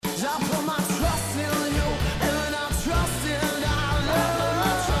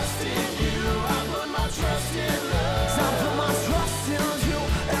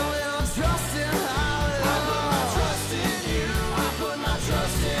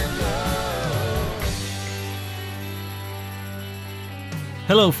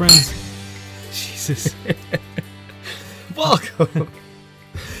Hello, friends. Jesus. Welcome.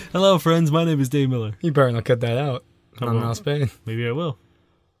 Hello, friends. My name is Dave Miller. You better not cut that out. I I'm won't. not Spain. Maybe I will.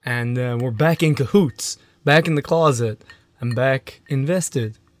 And we're back in cahoots, back in the closet, and back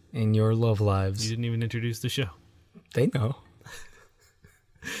invested in your love You lives. didn't even introduce the show. They know.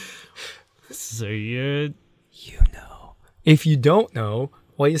 So you know. If you don't know,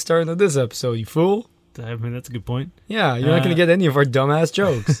 why you starting with this episode, you fool? I mean, that's a good point. Yeah, you're not going to get any of our dumbass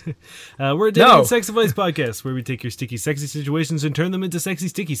jokes. We're a dating and sex advice podcast where we take your sticky, sexy situations and turn them into sexy,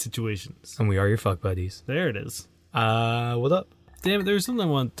 sticky situations. And we are your fuck buddies. There it is. What up? Damn it, there was something I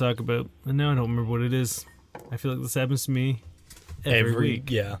wanted to talk about, and now I don't remember what it is. I feel like this happens to me every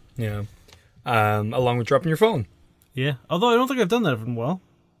week. Yeah. Along with dropping your phone. Yeah, although I don't think I've done that in a while.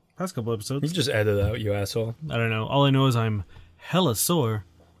 Past couple You episodes. just edit it out, you asshole. I don't know. All I know is I'm hella sore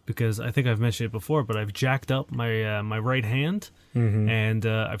because I think I've mentioned it before, but I've jacked up my my right hand and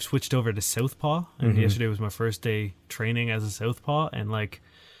I've switched over to southpaw. And yesterday was my first day training as a southpaw, and like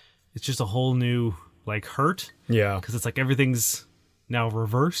it's just a whole new like hurt Yeah. because it's like everything's now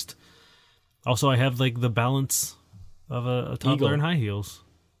reversed. Also, I have like the balance of a toddler Eagle. in high heels.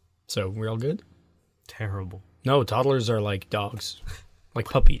 So, we're all good? Terrible. No, toddlers are like dogs, like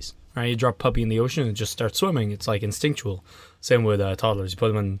puppies. Right? You drop a puppy in the ocean and it just starts swimming. It's like instinctual. Same with toddlers. You put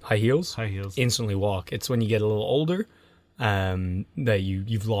them in high heels, High heels. instantly walk. It's when you get a little older that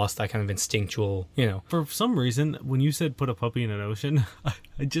you've lost that kind of instinctual, For some reason, when you said put a puppy in an ocean,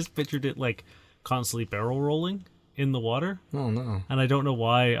 I just pictured it like constantly barrel rolling in the water. Oh, no. And I don't know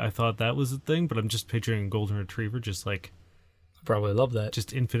why I thought that was a thing, but I'm just picturing a golden retriever just like I probably love that.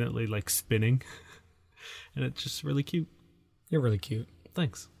 just infinitely like spinning. And it's just really cute. You're really cute.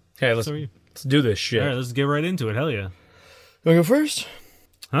 Thanks. Okay, So are you. let's do this shit. All right, let's get right into it. Hell yeah. You want to go first?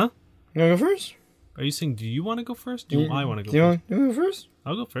 Huh? You want to go first? Are you saying, do you want to go first? Do I want to go Do you first? want to go first?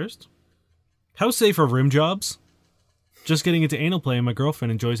 I'll go first. How safe are rim jobs? Just getting into anal play and my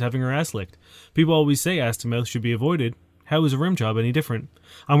girlfriend enjoys having her ass licked. People always say ass to mouth should be avoided. How is a rim job any different?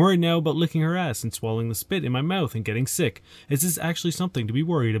 I'm worried now about licking her ass and swallowing the spit in my mouth and getting sick. Is this actually something to be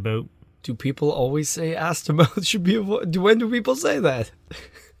worried about? Do people always say ass to mouth should be avoided? When do people say that?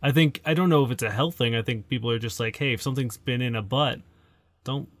 I don't know if it's a health thing. I think people are just like, hey, if something's been in a butt,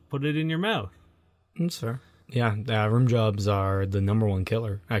 don't put it in your mouth. That's fair. Yeah, rim jobs are the number one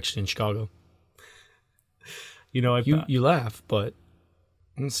killer, actually, in Chicago. You know, You laugh, but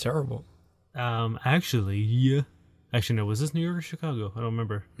it's terrible. actually, no, was this New York or Chicago? I don't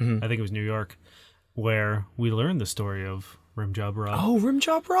remember. I think it was New York, where we learned the story of Rim Job Rob. Oh, rim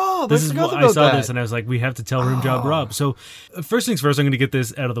job Rob! This I is forgot what about I saw that. this and I was like, we have to tell Rim Job Rob. So first things first, I'm going to get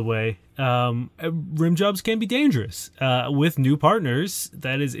this out of the way. Rim jobs can be dangerous. With new partners,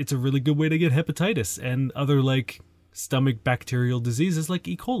 it's a really good way to get hepatitis and other like stomach bacterial diseases like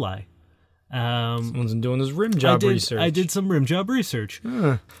E. coli. Someone's been doing this rim job research. I did some rim job research. It's our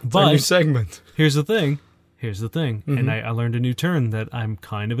new But segment. here's the thing. And I learned a new term that I'm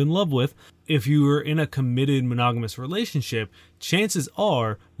kind of in love with. If you are in a committed monogamous relationship, chances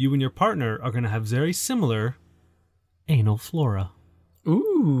are you and your partner are going to have very similar anal flora.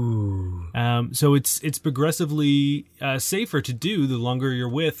 Ooh. So it's progressively safer to do the longer you're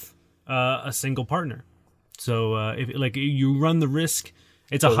with a single partner. So if like you run the risk,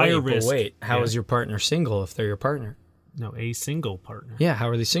 it's a higher risk. But wait, how Yeah. is your partner single if they're your partner? No, a single partner. Yeah, how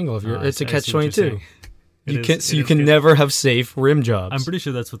are they single if you're? It's a I see what you're catch-22. saying. You It can is good. never have safe rim jobs. I'm pretty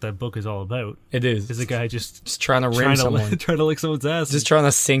sure that's what that book is all about. It is. Is a guy just trying to rim someone. trying to lick someone's ass. Just trying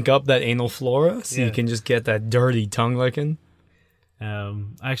to sync up that anal flora so Yeah. you can just get that dirty tongue licking. I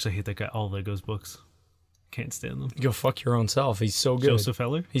actually hate that guy. All Legos books. Can't stand them. Go fuck your own self. He's so good. Joseph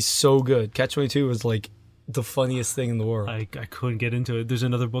Heller. He's so good. Catch-22 was like the funniest thing in the world. I couldn't get into it. There's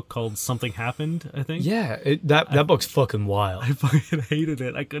another book called Something Happened, I think. Yeah, that book's fucking wild. I fucking hated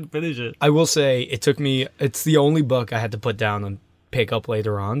it. I couldn't finish it. I will say it took me. It's the only book I had to put down and pick up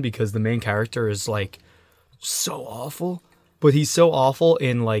later on because the main character is like so awful. But he's so awful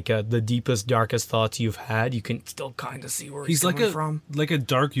in like the deepest, darkest thoughts you've had. You can still kind of see where he's like coming from. like a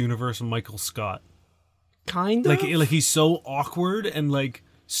dark universe of Michael Scott. Kind of. Like he's so awkward and like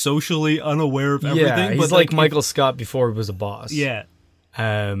socially unaware of everything. Yeah, he's but like Michael Scott before he was a boss. Yeah.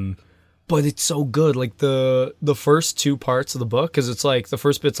 But it's so good. Like the first two parts of the book, because it's like the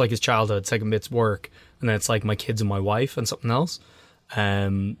first bit's like his childhood, second bit's work, and then it's like my kids and my wife and something else.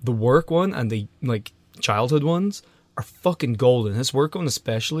 The work one and the like childhood ones are fucking golden. His work one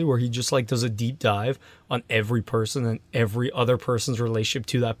especially, where he just like does a deep dive on every person and every other person's relationship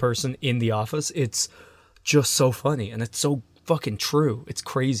to that person in the office. It's just so funny and it's so fucking true. It's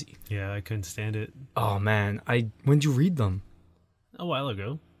crazy. Yeah, I couldn't stand it. Oh man, when did you read them? a while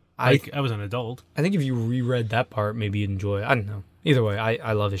ago. I I was an adult. I think if you reread that part, maybe you'd enjoy it. I don't know. Either way,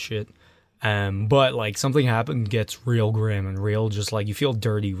 I love this shit. But like something happened gets real grim and real, just like you feel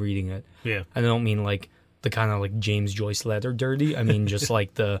dirty reading it. Yeah. I don't mean like the kind of like James Joyce letter dirty. I mean just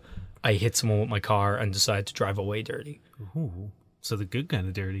like I hit someone with my car and decided to drive away dirty. Ooh, so the good kind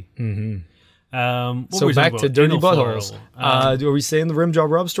of dirty. Mm-hmm. What So were we back talking to about? dirty Anal buttholes. floral. Are we saying the rim job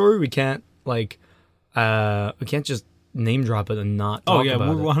Rob story? We can't like we can't just name drop it and not talk Oh yeah,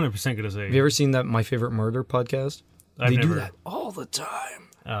 about we're it. 100% gonna say. Have you ever seen that My Favorite Murder podcast? I've They never. do that all the time.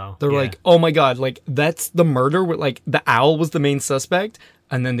 Oh, They're yeah. like, oh my god, like that's the murder with like the owl was the main suspect,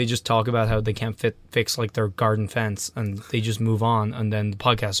 and then they just talk about how they can't fix like their garden fence, and they just move on, and then the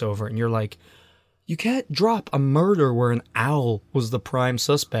podcast's over, and you're like, you can't drop a murder where an owl was the prime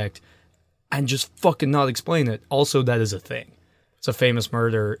suspect, and just fucking not explain it. Also, that is a thing. It's a famous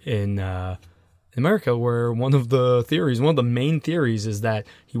murder in America where one of the main theories is that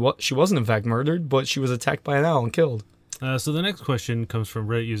she wasn't in fact murdered, but she was attacked by an owl and killed. So the next question comes from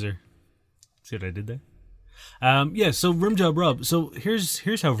Reddit user. See what I did there? Yeah. So rim job Rob. So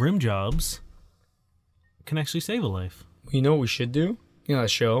here's how rim jobs can actually save a life. You know what we should do? You know that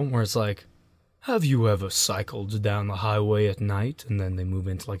show where it's like, have you ever cycled down the highway at night? And then they move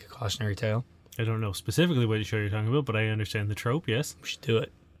into like a cautionary tale. I don't know specifically what show you're talking about, but I understand the trope. Yes. We should do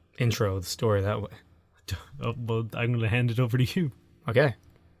it. Intro the story that way. Oh, well, I'm going to hand it over to you. Okay.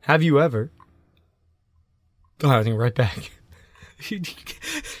 Have you ever... Oh, I think right back.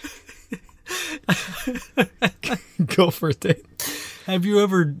 Go for it, Dave. Have you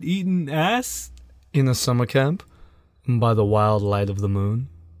ever eaten ass? In a summer camp by the wild light of the moon.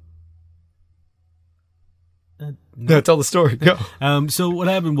 No, tell the story. Go. So what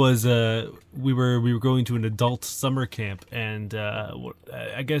happened was we were going to an adult summer camp, and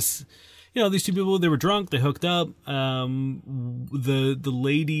I guess these two people, they were drunk, they hooked up. The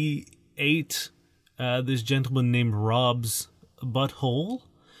lady ate this gentleman named Rob's butthole,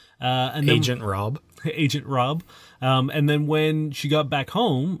 and then, Agent Rob. Agent Rob. And then when she got back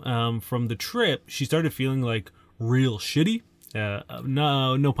home from the trip, she started feeling like real shitty.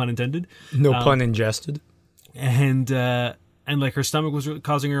 No pun intended. No pun ingested. And like her stomach was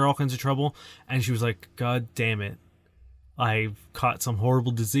causing her all kinds of trouble, and she was like, God damn it, I've caught some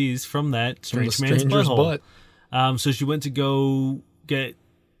horrible disease from that strange man's stranger's butthole. butt. So she went to go get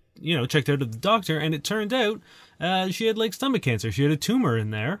checked out at the doctor, and it turned out she had like stomach cancer. She had a tumor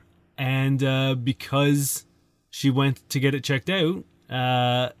in there, and because she went to get it checked out,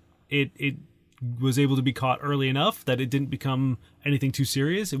 it was able to be caught early enough that it didn't become anything too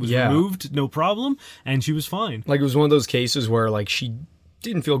serious. It was removed, no problem, and she was fine. Like, it was one of those cases where, like, she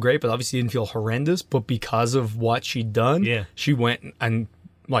didn't feel great, but obviously didn't feel horrendous, but because of what she'd done, she went and,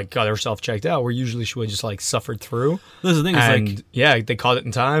 like, got herself checked out, where usually she would just, like, suffered through. That's the thing, it's like... Yeah, they caught it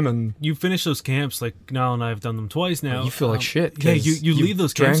in time, and... You finish those camps, like, Niall and I have done them twice now. You feel like shit. Yeah, you leave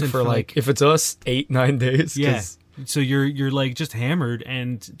those camps for, like, if it's us, 8-9 days. Yeah. So you're like just hammered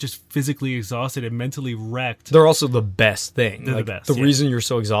and just physically exhausted and mentally wrecked. They're also the best thing. They're like, the best. The reason you're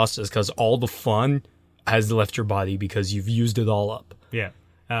so exhausted is because all the fun has left your body because you've used it all up. Yeah.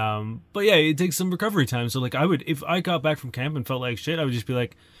 But yeah, it takes some recovery time. So like if I got back from camp and felt like shit, I would just be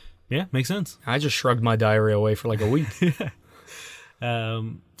like, yeah, makes sense. I just shrugged my diarrhea away for like a week.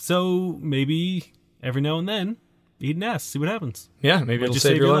 So maybe every now and then, eat an ass, see what happens. Yeah, maybe it'll just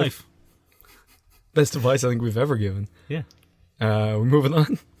save your life. Best advice I think we've ever given. Yeah. We're moving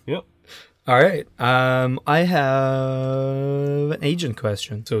on. Yep. All right. I have an agent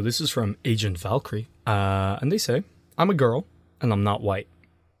question. So this is from Agent Valkyrie. And they say, I'm a girl and I'm not white.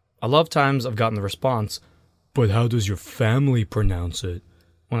 A lot of times I've gotten the response, but how does your family pronounce it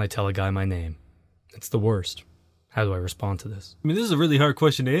when I tell a guy my name? It's the worst. How do I respond to this? I mean, this is a really hard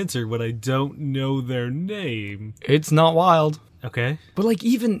question to answer when I don't know their name. It's not wild. Okay. But like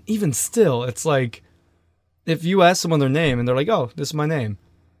even still, it's like if you ask someone their name and they're like, "Oh, this is my name,"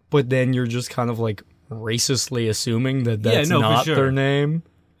 but then you're just kind of like racistly assuming that that's not their name.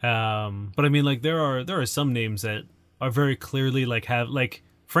 But I mean, like there are some names that are very clearly like have like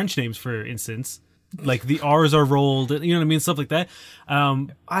French names, for instance. Like the R's are rolled, you know what I mean, stuff like that.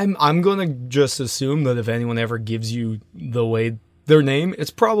 I'm gonna just assume that if anyone ever gives you the way their name,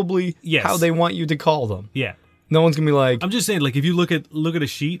 it's probably how they want you to call them. Yeah. No one's gonna be like. I'm just saying, like, if you look at a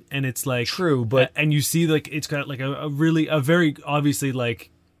sheet and it's like true, but and you see like it's got like a very obviously like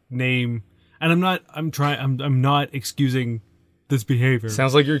name, and I'm not excusing this behavior.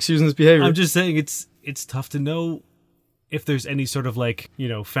 Sounds like you're excusing this behavior. I'm just saying it's tough to know if there's any sort of like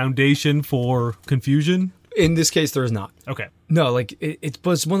foundation for confusion. In this case, there is not. Okay. No, like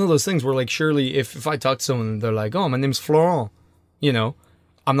it's one of those things where like surely if I talk to someone and they're like, "Oh, my name's Florent," You know,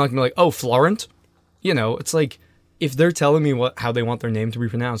 I'm not gonna be like, oh, Florent. You know, it's like if they're telling me how they want their name to be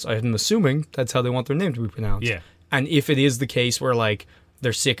pronounced, I'm assuming that's how they want their name to be pronounced. Yeah. And if it is the case where like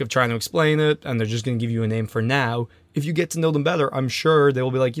they're sick of trying to explain it and they're just gonna give you a name for now, if you get to know them better, I'm sure they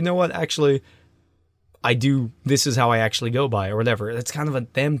will be like, you know what, actually, this is how I actually go by, or whatever. It's kind of a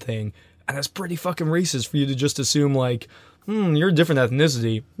them thing. And it's pretty fucking racist for you to just assume, like, you're a different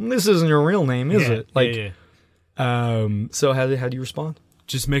ethnicity. This isn't your real name, is it? Like, so how do you respond?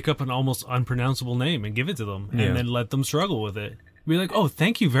 Just make up an almost unpronounceable name and give it to them, Yeah. and then let them struggle with it. Be like, oh,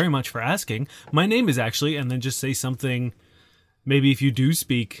 thank you very much for asking. My name is actually, and then just say something. Maybe if you do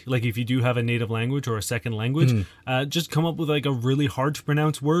speak, like if you do have a native language or a second language, just come up with like a really hard to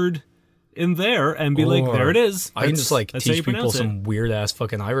pronounce word in there and be like, there it is. I can just like That's how you teach people pronounce it. some weird ass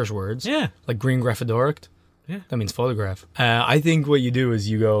fucking Irish words. Yeah. Like green graphidoric. Yeah. That means photograph. I think what you do is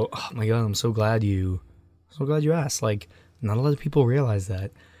you go, oh my God, I'm so glad you asked. Like, not a lot of people realize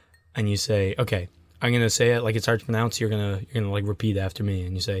that. And you say, okay, I'm going to say it like it's hard to pronounce. You're going to like repeat after me.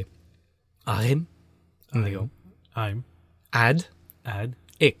 And you say, I'm. And they go, I'm. Ad.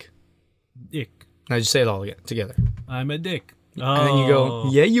 Ik. Dick. Now just say it all again together. I'm a dick. Oh. And then you go,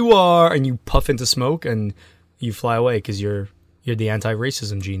 yeah, you are. And you puff into smoke and you fly away because you're the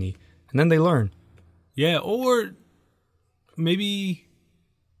anti-racism genie. And then they learn. Yeah, or maybe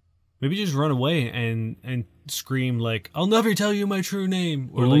just run away and scream like, I'll never tell you my true name.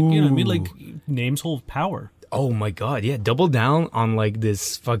 Or like, you know what I mean? Like, names hold power. Oh my God, yeah. Double down on like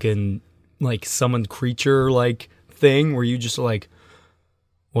this fucking like summoned creature like thing where you just like,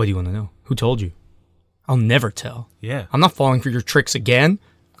 what do you want to know? Who told you? I'll never tell. Yeah. I'm not falling for your tricks again.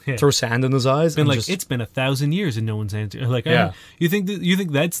 Yeah. Throw sand in his eyes. Been And like, just, it's been 1,000 years and no one's answered. Like, Yeah. You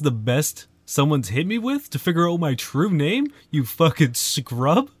think that's the best someone's hit me with to figure out my true name? You fucking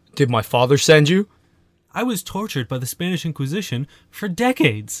scrub. did my father send you? I was tortured by the Spanish Inquisition for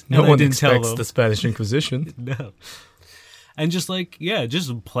decades. No and one I didn't tell expects them. the Spanish Inquisition. No. And just like, yeah,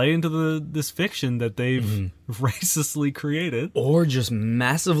 just play into this fiction that they've racistly created. Or just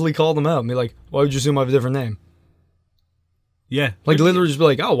massively call them out and be like, why would you assume I have a different name? Yeah. Like literally just be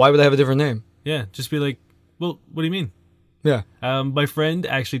like, oh, why would I have a different name? Yeah, just be like, well, what do you mean? Yeah. My friend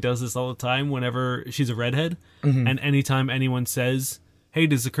actually does this all the time whenever she's a redhead. And anytime anyone says, hey,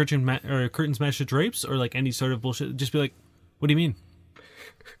 does the curtains match the drapes? Or like any sort of bullshit, just be like, what do you mean?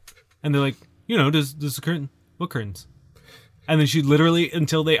 And they're like, does the curtain, what curtains? And then she literally,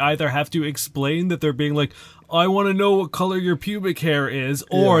 until they either have to explain that they're being like, I want to know what color your pubic hair is,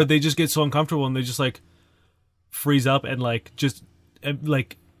 or they just get so uncomfortable and they just like freeze up and like just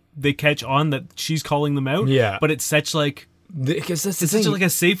like they catch on that she's calling them out. Yeah. But it's such like, Because that's the it's thing. such like a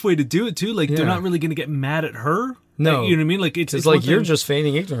safe way to do it too. Like they're not really going to get mad at her. No. You know what I mean? Like it's like one you're thing- just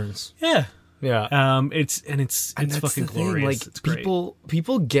feigning ignorance. yeah. Yeah. It's And fucking that's the thing, glorious. like It's great.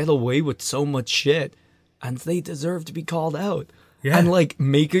 people get away with so much shit, and they deserve to be called out. Yeah. And like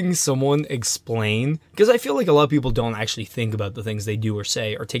making someone explain, because I feel like a lot of people don't actually think about the things they do or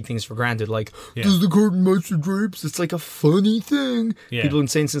say or take things for granted. Like, does the curtain match the drapes? It's like a funny thing. Yeah. People have been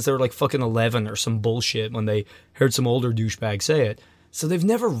saying since they were like fucking 11 or some bullshit when they heard some older douchebag say it. So they've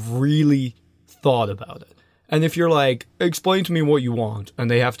never really thought about it. And if you're like, explain to me what you want,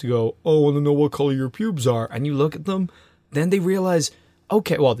 and they have to go, oh, I want to know what color your pubes are, and you look at them, then they realize,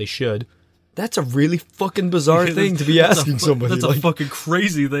 okay, well, they should. That's a really fucking bizarre thing to be asking somebody. That's like, a fucking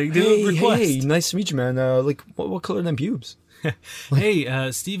crazy thing. hey, Request. hey, nice to meet you, man. Like, what color are them pubes?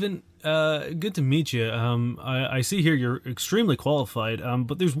 Hey, Stephen, good to meet you. I see here you're extremely qualified,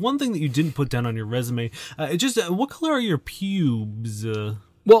 but there's one thing that you didn't put down on your resume. What color are your pubes?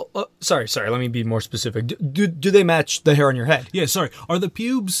 Well, sorry, let me be more specific. Do they match the hair on your head? Yeah, sorry. Are the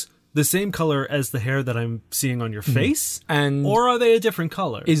pubes the same color as the hair that I'm seeing on your face? And Or are they a different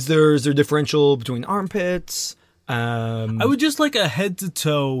color? is there differential between armpits? I would just like a head to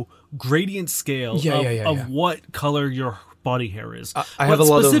toe gradient scale of what color your body hair is. I have a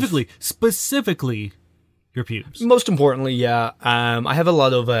lot of- specifically your pubes. Most importantly, yeah. I have a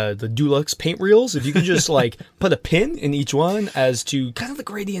lot of the Dulux paint reels. If you could just like put a pin in each one as to kind of the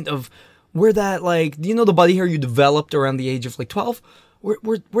gradient of where that like, do you know the body hair you developed around the age of like 12?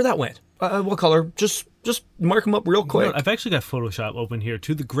 Where that went? What color? Just mark them up real quick. I've actually got Photoshop open here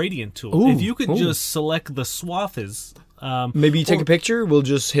to the gradient tool. Ooh, if you could ooh. just select the swathes. Maybe you take a picture. We'll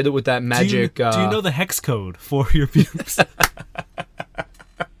just hit it with that magic. Do you know the hex code for your pubes?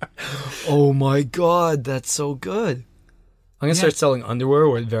 Oh my god, that's so good. I'm gonna start selling underwear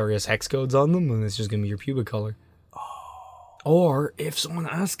with various hex codes on them, and it's just gonna be your pubic color. Or if someone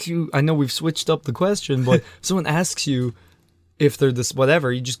asks you, I know we've switched up the question, but if someone asks you, if they're this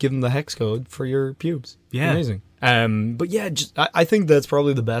whatever, you just give them the hex code for your pubes. Yeah. Amazing. But yeah, I think that's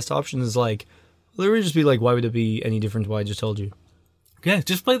probably the best option is like, literally just be like, why would it be any different to what I just told you? Yeah,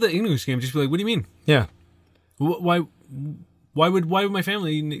 just play the English game. Just be like, what do you mean? Yeah. Why would my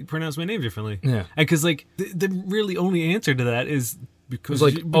family pronounce my name differently? Yeah. And because like the really only answer to that is because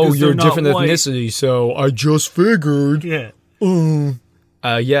It's like, because you're they're a not different white. ethnicity, so I just figured. Yeah.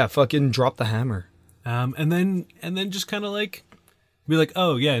 Yeah, fucking drop the hammer. And then just kind of like be like,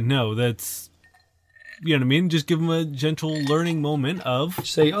 oh yeah, no, that's, you know what I mean? Just give them a gentle learning moment of,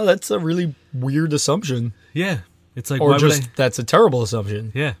 Say, oh, that's a really weird assumption. yeah, it's like, Or why just, would I? that's a terrible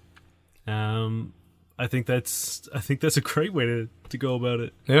assumption. Yeah. I think that's a great way to go about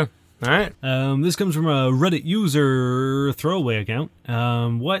it. Yeah. All right. This comes from a Reddit user throwaway account.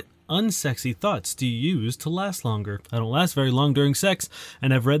 What unsexy thoughts do you use to last longer? I don't last very long during sex,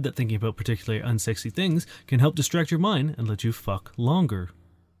 and I've read that thinking about particularly unsexy things can help distract your mind and let you fuck longer.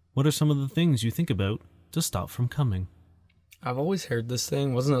 What are some of the things you think about to stop from coming? I've always heard this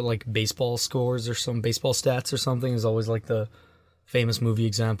thing. Wasn't it like baseball scores or some baseball stats or something is always like the famous movie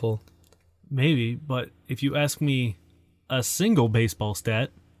example? Maybe, but if you ask me a single baseball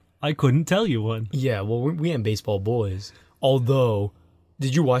stat, I couldn't tell you one. Yeah, well, we ain't baseball boys. Although,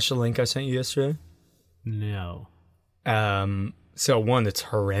 did you watch the link I sent you yesterday? No. So one, it's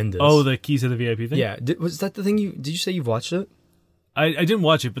horrendous. Oh, the keys to the VIP thing? yeah. Was that the thing did you say you've watched it? I didn't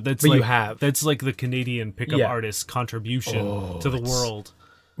watch it, but that's But like you have. that's like the Canadian pickup Yeah. artist's contribution to the world.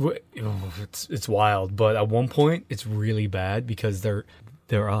 It's wild, but at one point it's really bad because they're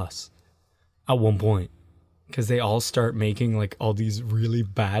us. At one point, because they all start making like all these really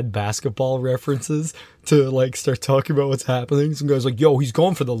bad basketball references to like start talking about what's happening. Some guy's like, "Yo, he's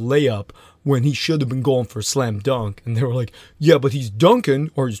going for the layup when he should have been going for a slam dunk," and they were like, "Yeah, but he's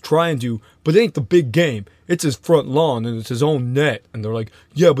dunking or he's trying to, but it ain't the big game. It's his front lawn and it's his own net." And they're like,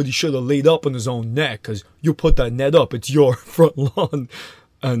 "Yeah, but he should have laid up on his own net because you put that net up. It's your front lawn."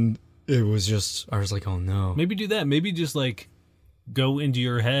 And it was just, I was like, "Oh no." Maybe do that. Maybe just like go into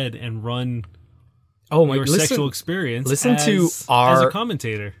your head and run your sexual experience. listen to as our- a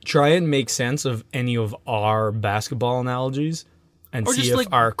commentator. Try and make sense of any of our basketball analogies and Or see just if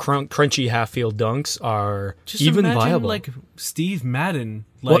like- our crunchy half-field dunks are Just even imagine viable. like Steve Madden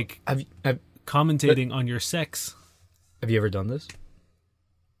What- like have commentating on your sex. you ever done this?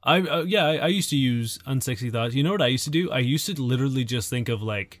 I used to use unsexy thoughts. You know what I used to do? I used to literally just think of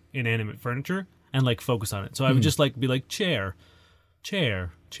like inanimate furniture and like focus on it. So I would just like be like chair,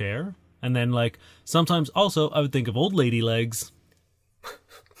 and then like sometimes also I would think of old lady legs.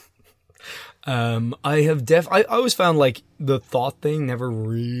 I always found like the thought thing never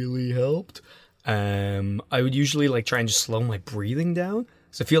really helped. I would usually like try and just slow my breathing down.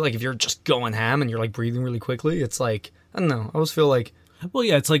 So I feel like if you're just going ham and you're like breathing really quickly, it's like, I don't know. I always feel like, Well,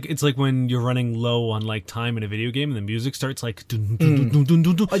 yeah, it's like when you're running low on like time in a video game and the music starts like dun, dun, dun, dun,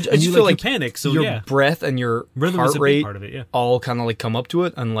 dun, dun, I and just you feel like like you panic. So your yeah, breath and your rhythm heart is a big rate part of it. Yeah. all kind of like come up to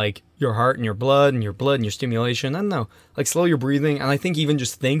it, and like your heart and your blood and your stimulation. I don't know, like slow your breathing. And I think even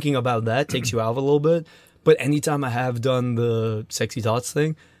just thinking about that takes you out a little bit. But anytime I have done the sexy thoughts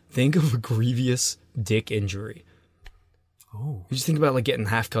thing, think of a grievous dick injury. Oh. You just think about like getting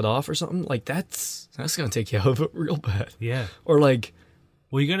half cut off or something. Like that's gonna take you out of it real bad. Yeah. Or like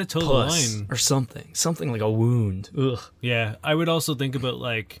Well, you got to toe the pus line. or something like a wound. Ugh. Yeah, I would also think about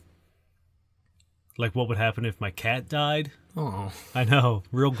like what would happen if my cat died. Oh, I know,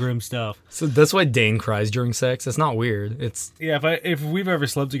 real grim stuff. so that's why Dane cries during sex. It's not weird. It's Yeah, if we've ever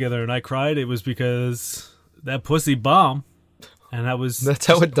slept together and I cried, it was because that pussy bomb, and that's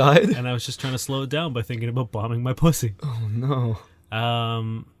how it died. and I was just trying to slow it down by thinking about bombing my pussy. Oh no.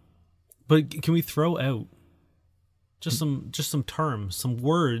 But can we throw out just some terms, some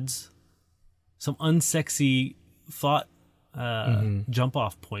words, some unsexy thought jump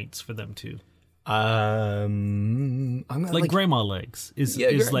off points for them too? I'm gonna, Like grandma legs is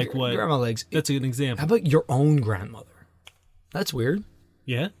like what grandma legs. That's an How example. about your own grandmother? That's weird.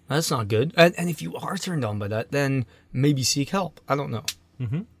 Yeah. That's not good. And if you are turned on by that, then maybe seek help. I don't know.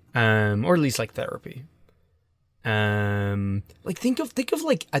 Or at least like therapy. Like think of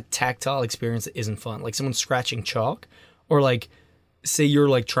like a tactile experience that isn't fun, like someone scratching chalk, or like say you're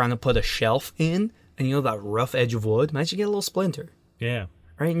like trying to put a shelf in, and you know that rough edge of wood. Imagine you get a little splinter Yeah.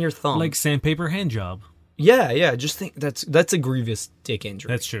 right in your thumb. Like sandpaper hand job. yeah. Just think that's a grievous dick injury.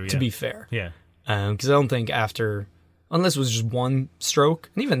 That's true, To yeah. be fair, Yeah. because I don't think after, unless it was just one stroke,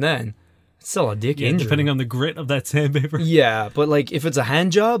 and even then, it's still a dick Yeah, injury. depending on the grit of that sandpaper. Yeah, but like if it's a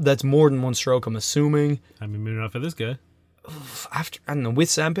hand job, that's more than one stroke. I'm assuming. I mean, maybe not for this guy. After I don't know, with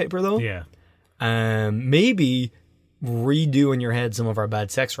sandpaper though. Yeah. Maybe redo in your head some of our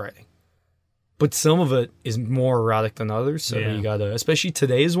bad sex writing. But some of it is more erotic than others, so Yeah. you gotta, especially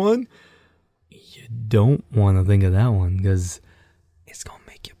today's one, you don't want to think of that one because it's gonna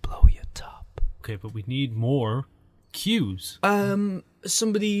make you blow your top. Okay, but we need more cues.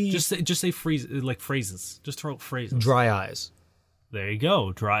 Somebody Just say phrases. Just throw out phrases. dry eyes. There you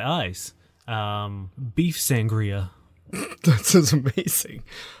go. Dry eyes. Beef sangria. That sounds amazing.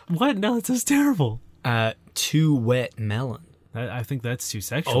 What? No, that sounds terrible. Too wet melon. I think that's too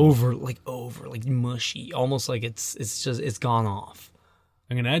sexual. Over, like mushy, almost like it's gone off.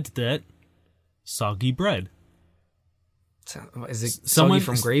 I'm gonna add to that soggy bread. Is it Someone- soggy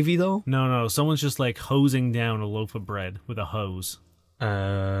from gravy though? No. Someone's just like hosing down a loaf of bread with a hose, like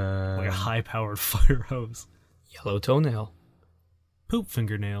a high-powered fire hose. Yellow toenail, Poop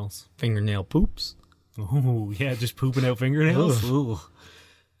fingernails. fingernail poops. Ooh, yeah, just pooping out fingernails. Ooh.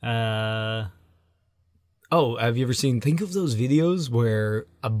 Oh, have you ever seen? Think of those videos where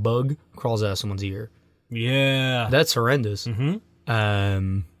a bug crawls out of someone's ear. Yeah. That's horrendous.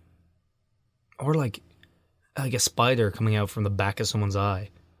 Mm-hmm. Or like a spider coming out from the back of someone's eye.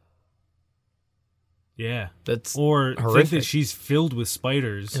 Yeah. That's Or think horrific. that she's filled with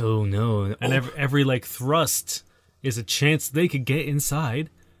spiders, Oh no! and Oh, every like thrust is a chance they could get inside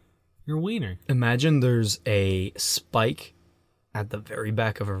your wiener. imagine there's a spike at the very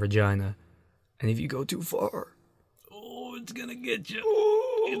back of a vagina, and if you go too far, Oh, it's gonna get you.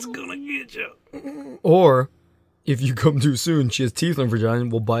 It's gonna get you. or if you come too soon, she has teeth in her vagina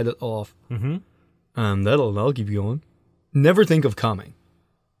and will bite it off. Mm-hmm. That'll keep you going. Never think of coming,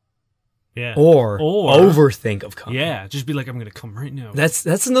 Yeah. or Or- overthink of coming. Yeah. Just be like, I'm gonna come right now.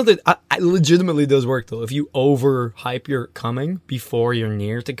 That's another. I legitimately does work though. If you overhype your coming before you're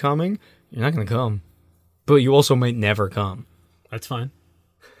near to coming, you're not gonna come, but you also might never come. That's fine.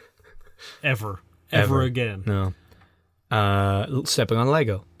 Ever Ever. again. No. Stepping on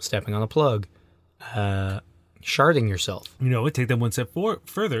Lego, stepping on a plug, sharding yourself. You know what? Take them one step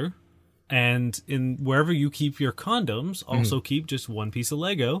further, and in wherever you keep your condoms, also keep just one piece of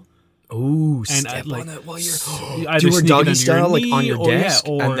Lego. Ooh, And step like, on it while you're either do a sneak it doggy under your style like on knee, your or- yeah, desk,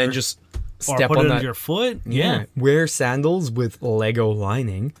 or- and then just Or step put on it that. under your foot. Yeah, wear sandals with Lego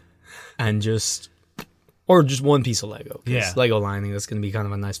lining, and just or just one piece of Lego. 'Cause Yeah. Lego lining. That's gonna be kind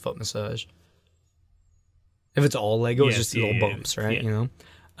of a nice foot massage. If it's all Lego, it's Yes, just little yeah, bumps, right? yeah. You know.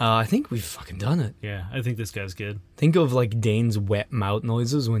 I think we've fucking done it. Yeah, I think this guy's good. Think of like Dane's wet mouth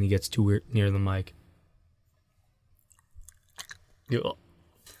noises when he gets too near the mic. Yeah.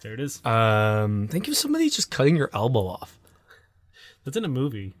 There it is. Think of somebody just cutting your elbow off. That's in a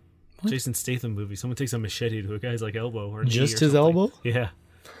movie. Jason Statham movie. Someone takes a machete to a guy's like elbow or knee Just or his something. elbow? Yeah.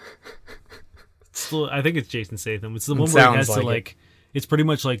 I think it's Jason Statham. It's the It one where he sounds has to like it. like. It's pretty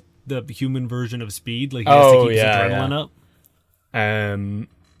much like the human version of Speed. Like he has to Oh, keep yeah, his adrenaline yeah.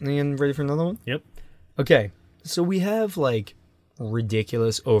 up. Ian, ready for another one? Yep. Okay, so we have like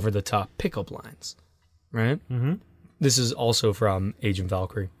ridiculous, over the top pickup lines, right? Mm-hmm. This is also from Agent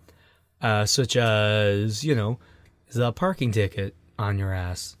Valkyrie, such as the parking ticket on your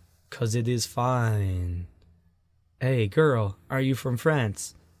ass, 'cause it is fine. Hey girl, are you from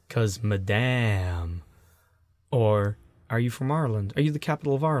France? 'Cause madame. Or are you from Ireland? Are you the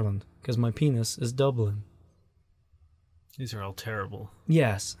capital of Ireland? 'Cause my penis is Dublin. These are all terrible.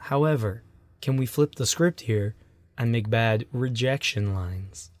 Yes, however, can we flip the script here and make bad rejection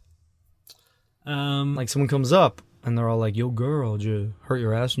lines? Like someone comes up and they're all like, yo girl, did you hurt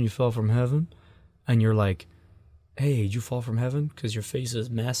your ass when you fell from heaven? And you're like, hey, did you fall from heaven? 'Cause your face is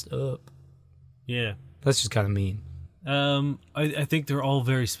messed up. Yeah. That's just kind of mean. I think they're all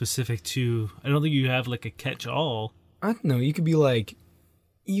very specific to. I don't think you have like a catch-all. I don't know, you could be like,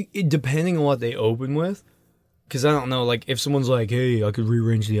 depending on what they open with, because I don't know, like if someone's like, hey, I could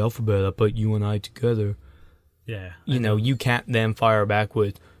rearrange the alphabet, I put you and I together. Yeah. You can't then fire back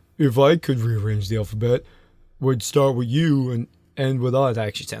with, if I could rearrange the alphabet, would start with you and end with I. That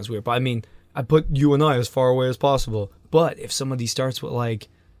actually sounds weird, but I mean, I put you and I as far away as possible. But if somebody starts with like,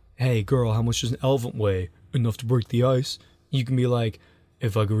 hey girl, how much does an elephant weigh? Enough to break the ice. You can be like,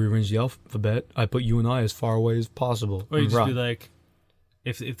 if I could rearrange the alphabet, I put you and I as far away as possible. Or you and just run. be like,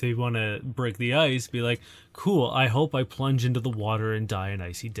 if they want to break the ice, be like, cool, I hope I plunge into the water and die an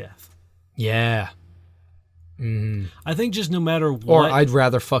icy death. yeah. I think just no matter what. Or I'd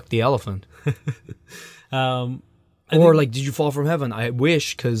rather fuck the elephant. I Or think- like, did you fall from heaven? I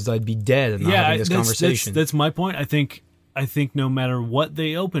wish, because I'd be dead and not having this conversation. That's my point. I think no matter what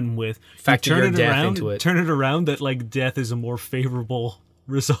they open with, you Factor your turn it death around, into it. turn it around that like death is a more favorable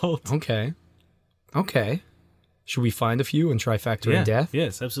result. Okay. Should we find a few and try factor in death?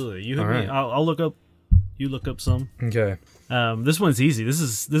 Yes, absolutely. You hit All me. right. I'll look up. You look up some. Okay. This one's easy. This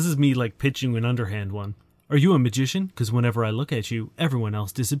is me like pitching an underhand one. Are you a magician? Because whenever I look at you, everyone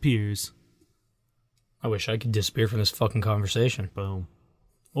else disappears. I wish I could disappear from this fucking conversation. Boom.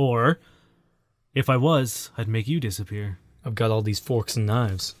 Or, if I was, I'd make you disappear. I've got all these forks and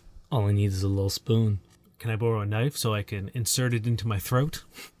knives. All I need is a little spoon. Can I borrow a knife so I can insert it into my throat?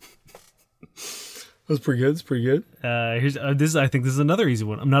 That's pretty good. That's pretty good. Here's this. I think this is another easy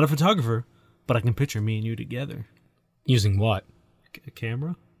one. I'm not a photographer, but I can picture me and you together. Using what? A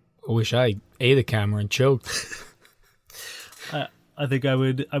camera? I wish I ate a camera and choked. I think I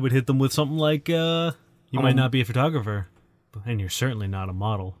would hit them with something like, you might not be a photographer, and you're certainly not a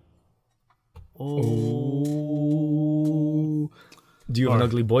model. Oh. Do you have an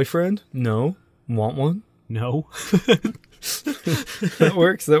ugly boyfriend? No. Want one? No. That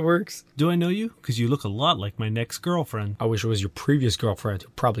works. That works. Do I know you? Because you look a lot like my next girlfriend. I wish it was your previous girlfriend who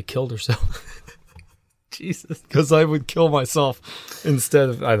probably killed herself. Jesus. Because I would kill myself instead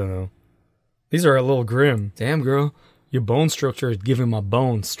of, I don't know. These are a little grim. Damn, girl. Your bone structure is giving my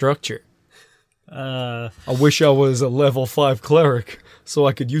bone structure. I wish I was a level 5 cleric so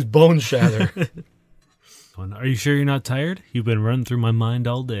I could use bone shatter. Are you sure you're not tired? You've been running through my mind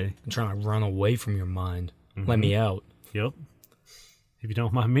all day. I'm trying to run away from your mind. Let me out. Yep. If you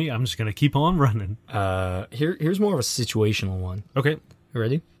don't mind me, I'm just going to keep on running. Here's more of a situational one. Okay. You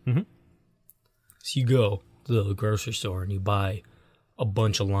ready? Mm-hmm. So you go to the grocery store and you buy a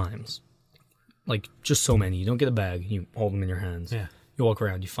bunch of limes. Like, just so many. You don't get a bag. You hold them in your hands. Yeah. You walk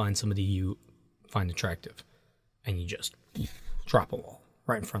around. You find somebody you find attractive. And you just drop them all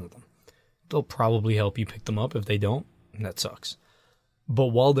right in front of them. They'll probably help you pick them up. If they don't, that sucks. But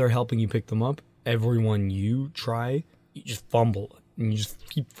while they're helping you pick them up, everyone you try, you just fumble. And you just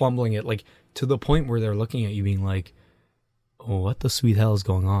keep fumbling it, like, to the point where they're looking at you being like, oh, what the sweet hell is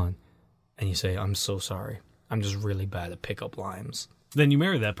going on? And you say, I'm so sorry. I'm just really bad at pickup limes. Then you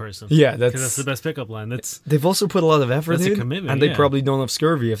marry that person. Yeah, that's the best pickup line. They've also put a lot of effort That's in. a commitment, and they yeah. probably don't have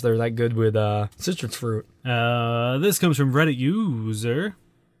scurvy if they're that good with citrus fruit. This comes from Reddit user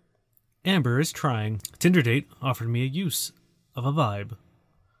Amber is trying. Tinder date offered me a use of a vibe.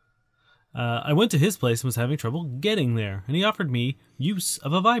 I went to his place and was having trouble getting there, and he offered me use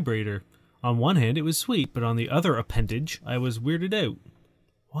of a vibrator. On one hand, it was sweet, but on the other appendage, I was weirded out.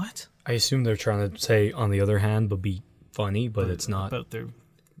 What? I assume they're trying to say on the other hand, but be funny, but it's not. About their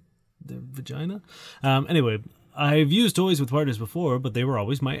vagina? Anyway, I've used toys with partners before, but they were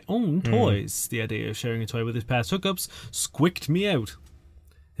always my own toys. The idea of sharing a toy with his past hookups squicked me out.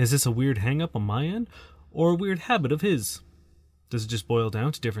 Is this a weird hang-up on my end, or a weird habit of his? Does it just boil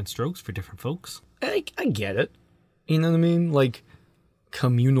down to different strokes for different folks? I get it. You know what I mean? Like,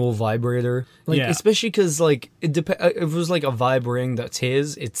 communal vibrator. Like, Yeah. especially because, like, if it was like a vibe ring that's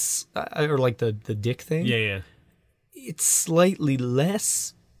his, it's, or like the dick thing. Yeah. It's slightly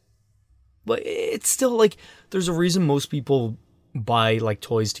less, but it's still like, there's a reason most people buy like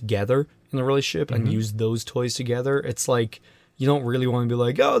toys together in a relationship and use those toys together. It's like, you don't really want to be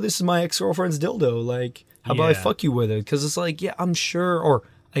like, oh, this is my ex-girlfriend's dildo. Like, how about I Yeah. fuck you with it? Because it's like, yeah, I'm sure, or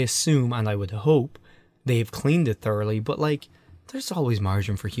I assume, and I would hope they've cleaned it thoroughly, but like, there's always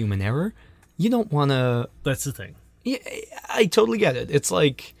margin for human error. You don't want to. That's the thing. Yeah, I totally get it. It's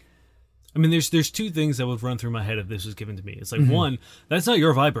like, I mean, there's two things that would run through my head if this was given to me. It's like, one, that's not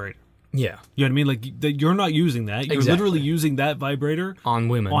your vibrator. yeah, You know what I mean? Like, you're not using that. You're Exactly. literally using that vibrator on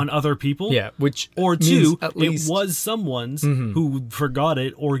women. on other people. Yeah, which Or means two, at least it was someone's who forgot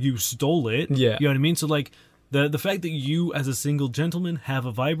it or you stole it. Yeah. You know what I mean? So, like, the fact that you, as a single gentleman, have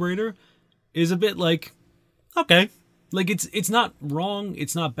a vibrator is a bit like, okay. Like, it's not wrong,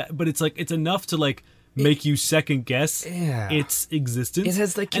 it's not bad, but it's like, it's enough to, like, make you second guess its existence. It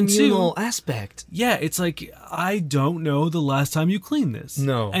has the And two, communal aspect. yeah, it's like, I don't know the last time you cleaned this.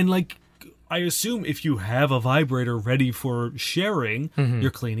 No. And, like, I assume if you have a vibrator ready for sharing,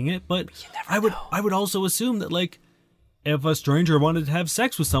 you're cleaning it. But I would also assume that, like, if a stranger wanted to have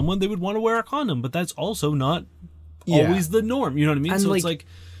sex with someone, they would want to wear a condom. But that's also not always the norm. You know what I mean? And So like, it's like,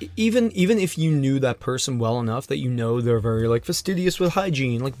 even if you knew that person well enough that you know they're very like fastidious with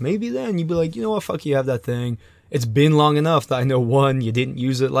hygiene, like maybe then you'd be like, you know what, fuck, you have that thing. It's been long enough that I know, one, you didn't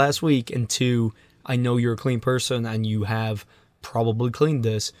use it last week, and two, I know you're a clean person and you have probably cleaned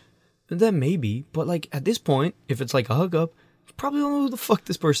this. And then maybe, but like at this point, if it's like a hookup, you probably don't know who the fuck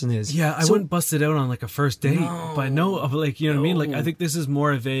this person is. yeah, I So- wouldn't bust it out on, like, a first date. But I know, of like, you know what I mean? Like, I think this is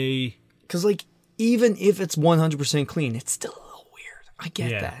more of a... Because, like, even if it's 100% clean, it's still a little weird. I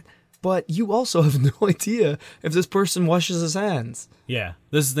get Yeah. that. But you also have no idea if this person washes his hands. Yeah,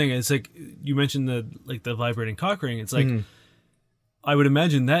 this is the thing. It's like you mentioned the vibrating cock ring. It's like I would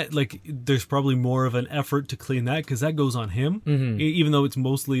imagine that, like, there's probably more of an effort to clean that because that goes on him, even though it's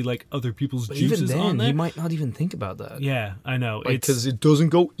mostly, like, other people's But juices even on then, that. he might not even think about that. Yeah, I know. Because it doesn't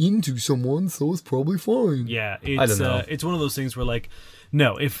go into someone, so it's probably fine. Yeah, I don't know. It's one of those things where, like,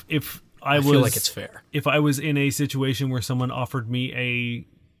 no, if I was, feel like it's fair. If I was in a situation where someone offered me a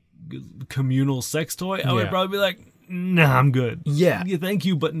communal sex toy, I would Yeah. probably be like, nah, I'm good. Yeah. Thank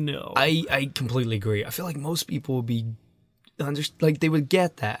you, but no. I completely agree. I feel like most people would be like they would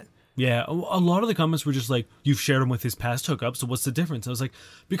get that. Yeah, a lot of the comments were just like, you've shared him with his past hookup, so what's the difference? I was like,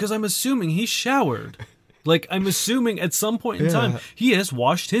 because I'm assuming he showered. Like, I'm assuming at some point in time, he has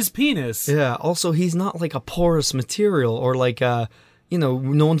washed his penis. Yeah. Also, he's not like a porous material or like no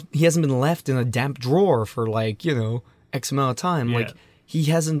one. He hasn't been left in a damp drawer for like X amount of time. Yeah. Like he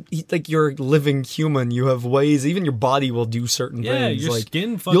hasn't. Like you're a living human. You have ways. Even your body will do certain Yeah, things. your like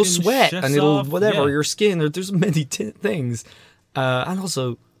skin fucking you'll sweat chefs and it'll off. whatever. Yeah. Your skin. Or there's many things. And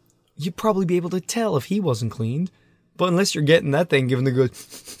also, you'd probably be able to tell if he wasn't cleaned. But unless you're getting that thing given a good.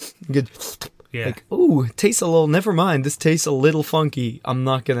 Yeah. Like, ooh, it tastes a little, never mind, this tastes a little funky. I'm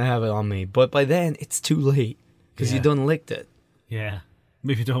not going to have it on me. But by then, it's too late because you Yeah. done licked it. Yeah.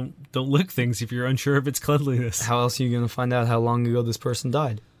 Maybe don't lick things if you're unsure of its cleanliness. How else are you going to find out how long ago this person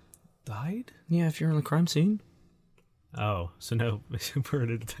died? Died? Yeah, if you're in a crime scene. Oh, so no, we're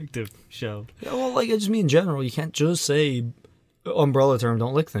in a detective show. Yeah, well, like, I just mean in general, you can't just say umbrella term,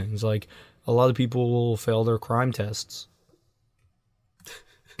 don't lick things. Like, a lot of people will fail their crime tests.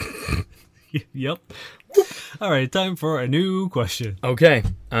 Yep. All right, time for a new question. Okay.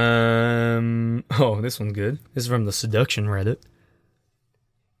 Oh, this one's good. This is from the seduction Reddit.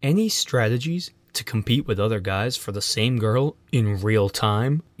 Any strategies to compete with other guys for the same girl in real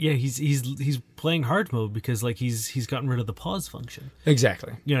time? Yeah, he's playing hard mode because like he's gotten rid of the pause function.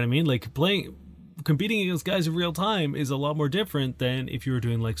 Exactly. You know what I mean? Like competing against guys in real time is a lot more different than if you were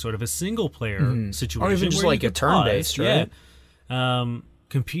doing like sort of a single player situation, Or even just where you like a could turn-based, pause. right? Yeah.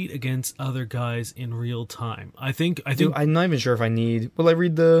 Compete against other guys in real time. I think Dude, I'm not even sure if I need. Will I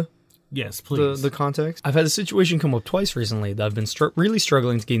read the yes, please. the context? I've had a situation come up twice recently that I've been really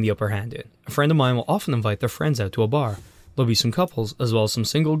struggling to gain the upper hand in. A friend of mine will often invite their friends out to a bar. There'll be some couples, as well as some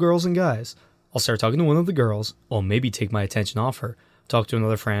single girls and guys. I'll start talking to one of the girls, or maybe take my attention off her. Talk to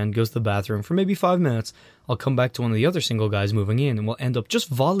another friend, goes to the bathroom for maybe 5 minutes. I'll come back to one of the other single guys moving in, and we'll end up just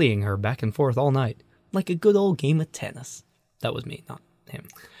volleying her back and forth all night. Like a good old game of tennis. That was me, not him.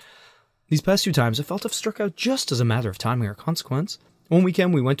 These past 2 times, I felt I've struck out just as a matter of timing or consequence. One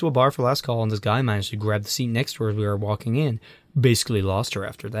weekend, we went to a bar for last call, and this guy managed to grab the seat next to her as we were walking in. Basically lost her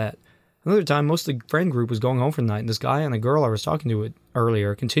after that. Another time, most of the friend group was going home for the night, and this guy and a girl I was talking to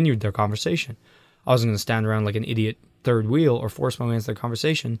earlier continued their conversation. I wasn't going to stand around like an idiot third wheel or force my way into their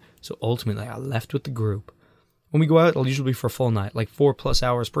conversation, so ultimately I left with the group. When we go out, it'll usually be for a full night, like 4+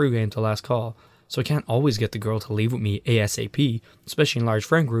 hours pre-game to last call, so I can't always get the girl to leave with me ASAP, especially in a large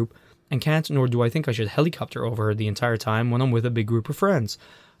friend group, and can't, nor do I think I should helicopter over her the entire time when I'm with a big group of friends.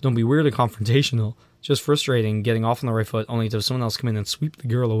 Don't be weird or confrontational, just frustrating getting off on the right foot only to have someone else come in and sweep the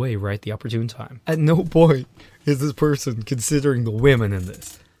girl away right at the opportune time. At no point is this person considering the women in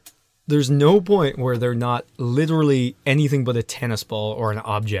this. There's no point where they're not literally anything but a tennis ball or an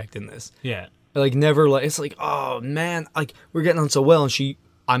object in this. yeah. Like, never, like, it's like, oh man, like, we're getting on so well, and she,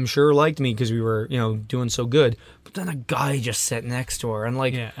 I'm sure, liked me because we were, doing so good. But then a guy just sat next to her, and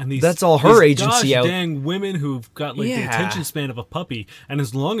like, Yeah, and that's all her these agency gosh out. dang women who've got like the Yeah. attention span of a puppy, and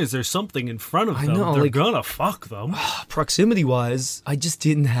as long as there's something in front of I them, know, they're like- gonna fuck them. Proximity wise, I just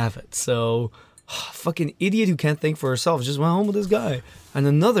didn't have it. So, fucking idiot who can't think for herself just went home with this guy. And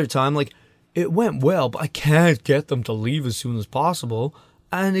another time, like, it went well, but I can't get them to leave as soon as possible,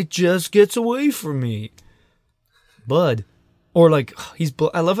 and it just gets away from me. Bud. Or like,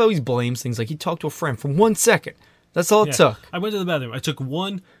 I love how he blames things. Like, he talked to a friend for 1 second. That's all it Yeah. took. I went to the bathroom. I took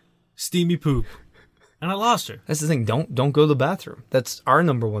one steamy poop, and I lost her. That's the thing. Don't go to the bathroom. That's our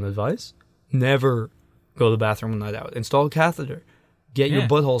number one advice. Never go to the bathroom one night out. Install a catheter. Get your Yeah.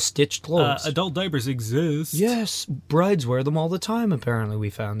 butthole stitched closed. Adult diapers exist. Yes, brides wear them all the time, apparently, we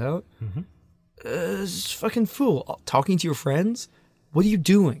found out. It's fucking fool. Talking to your friends? What are you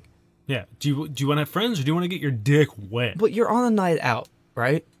doing? Yeah. Do you want to have friends, or do you want to get your dick wet? But you're on a night out,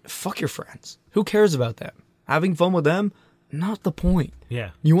 right? Fuck your friends. Who cares about them? Having fun with them? Not the point. Yeah.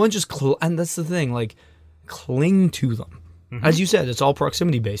 You want to just, and that's the thing, like, cling to them. As you said, it's all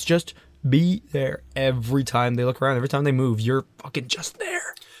proximity based. Just be there every time they look around, every time they move. You're fucking just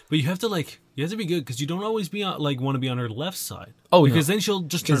there. But you have to be good because you don't always be on, want to be on her left side. Oh, because no. then she'll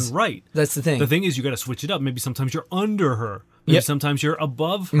just turn right. That's the thing. The thing is, you got to switch it up. Maybe sometimes you're under her. Maybe Yep. sometimes you're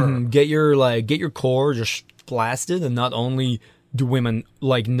above her. Get your core just blasted, and not only do women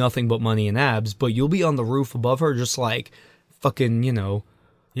like nothing but money and abs, but you'll be on the roof above her just like fucking, you know,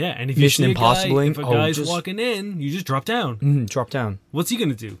 Yeah, and if you Mission see Impossible, if a guy's just- walking in, you just drop down. drop down. What's he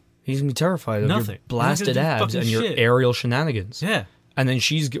gonna do? He's gonna be terrified of Nothing. your He's not blasted gonna do abs fucking and your shit. aerial shenanigans. Yeah, And then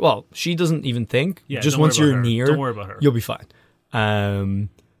she doesn't even think. Yeah, just don't worry once you're about her. near, Don't worry about her. You'll be fine.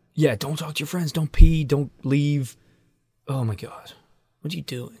 Yeah, don't talk to your friends. Don't pee. Don't leave. Oh my god, what are you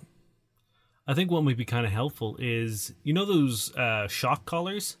doing? I think what might be kind of helpful is those shock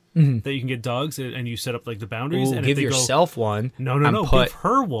collars that you can get dogs, and you set up like the boundaries. Ooh, and give if they yourself one. no, and give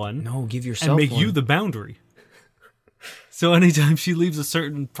her one. No, give yourself and make one. you the boundary. So anytime she leaves a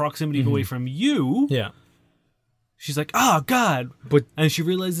certain proximity away from you, Yeah, she's like, "Oh God!" but And she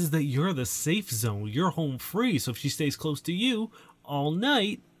realizes that you're the safe zone. You're home free. So if she stays close to you all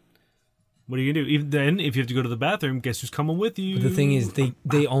night, what are you gonna do? Even then, if you have to go to the bathroom, guess who's coming with you? the thing is,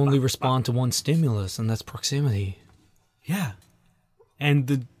 they only respond to one stimulus, and that's proximity. Yeah.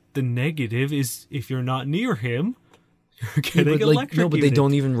 And the negative is if you're not near him, you're getting but electrocuted. but they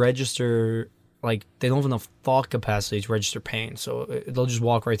don't even register. Like, they don't have enough thought capacity to register pain, so they'll just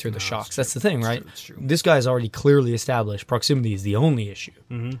walk right through the shocks. That's the thing, right? It's true. This guy's already clearly established proximity is the only issue.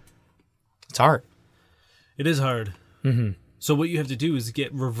 Mm-hmm. It's hard. It is hard. Mm-hmm. So what you have to do is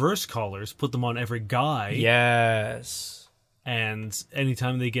get reverse collars, put them on every guy, Yes. and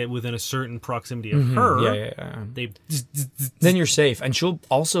anytime they get within a certain proximity of her, Yeah. they Then you're safe, and she'll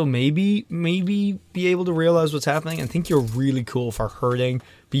also maybe be able to realize what's happening and think you're really cool for hurting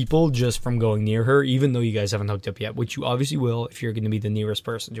people just from going near her, even though you guys haven't hooked up yet, which you obviously will if you're going to be the nearest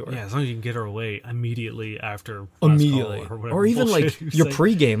person to her. yeah, as long as you can get her away immediately after last Immediately, call or whatever or even bullshit like you your say.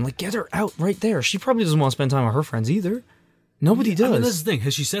 pregame, like get her out right there. She probably doesn't want to spend time with her friends either. Nobody does. I mean, that's the thing.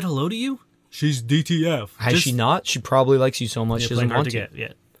 Has she said hello to you? She's DTF. Has she not? She probably likes you so much she doesn't want to. get.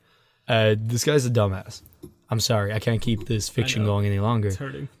 Yeah, This guy's a dumbass. I'm sorry, I can't keep this fiction know. going any longer. it's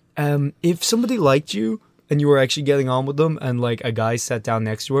hurting. If somebody liked you and you were actually getting on with them, and like a guy sat down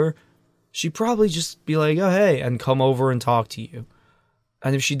next to her, she'd probably just be like, "Oh hey," and come over and talk to you.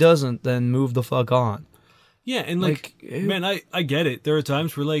 And if she doesn't, then move the fuck on. Yeah, and man, I get it. There are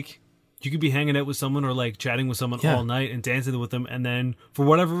times where like you could be hanging out with someone or like chatting with someone Yeah. all night and dancing with them, and then for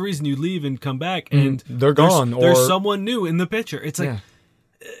whatever reason you leave and come back and they're there's- gone, There's or- someone new in the picture. It's like Yeah.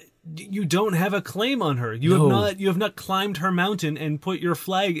 you don't have a claim on her. You have not climbed her mountain and put your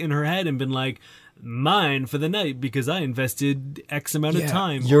flag in her head and been like, mine for the night because I invested X amount of Yeah,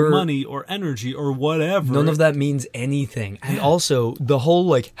 time or you're- money or energy or whatever. None of that means anything. And also, the whole,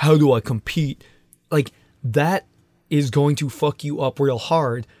 like, how do I compete? Like, that is going to fuck you up real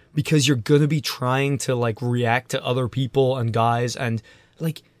hard because you're going to be trying to, like, react to other people and guys. And,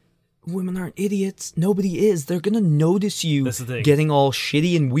 like, women aren't idiots. Nobody is. They're going to notice you That's the thing. getting all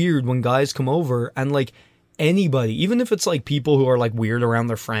shitty and weird when guys come over. And, like, anybody, even if it's, like, people who are, like, weird around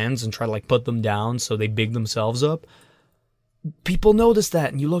their friends and try to, like, put them down so they big themselves up, people notice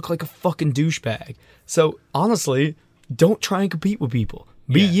that and you look like a fucking douchebag. So honestly, don't try and compete with people.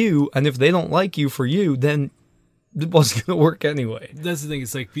 Be Yeah. you, and if they don't like you for you, then it wasn't gonna work anyway. That's the thing.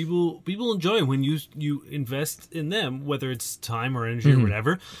 It's like people enjoy when you invest in them, whether it's time or energy or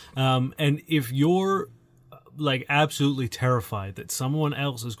whatever. And if you're like absolutely terrified that someone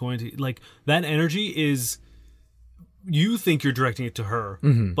else is going to like that energy is, you think you're directing it to her,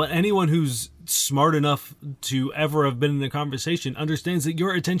 but anyone who's smart enough to ever have been in a conversation understands that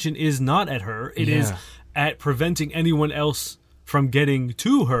your attention is not at her. It is Yeah. at preventing anyone else from getting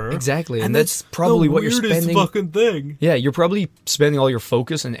to her. Exactly, and that's probably the what you're weirdest spending- fucking thing. Yeah, you're probably spending all your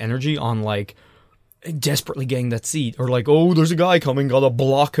focus and energy on like desperately getting that seat, or like, oh, there's a guy coming, gotta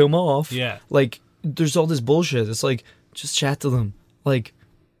block him off. Yeah. Like, there's all this bullshit. It's like, just chat to them. Like,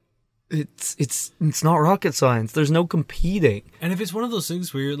 it's not rocket science. There's no competing. And if it's one of those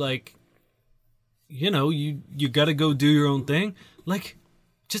things where you're like, you got to go do your own thing, like,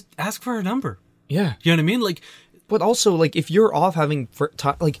 just ask for her number. Yeah. You know what I mean? Like, But also, like, if you're off having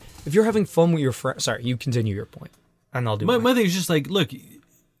like, if you're having fun with your friend, sorry, you continue your point, and I'll do mine. my thing is just like, look,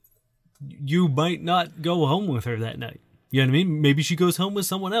 you might not go home with her that night. You know what I mean? Maybe she goes home with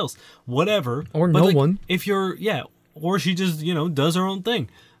someone else, whatever. Or But, no like, one. If you're, or she just, does her own thing.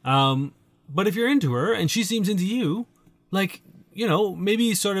 But if you're into her and she seems into you, like,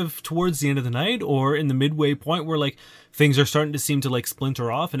 maybe sort of towards the end of the night or in the midway point where like things are starting to seem to like splinter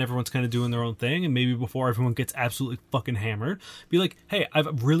off and everyone's kind of doing their own thing, and maybe before everyone gets absolutely fucking hammered, be like, hey,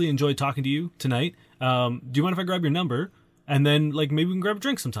 I've really enjoyed talking to you tonight. Do you mind if I grab your number? And then like maybe we can grab a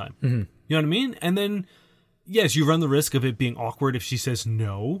drink sometime. Mm-hmm. You know what I mean? And then yes, you run the risk of it being awkward if she says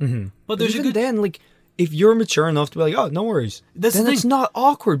no. Mm-hmm. But there's even a good then, like, if you're mature enough to be like, oh, no worries, That's then the it's thing. not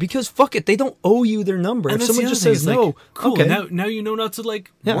awkward because fuck it, they don't owe you their number. And If that's someone the just other says thing, it's no, like, cool. okay, Now you know not to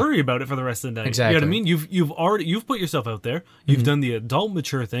like Yeah. worry about it for the rest of the night. Exactly. You know what I mean? You've put yourself out there. You've done the adult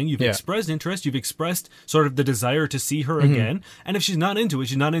mature thing. You've Yeah. expressed interest. You've expressed sort of the desire to see her again. And if she's not into it,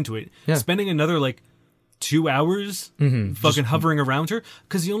 she's not into it. Yeah. Spending another like 2 hours fucking hovering around her,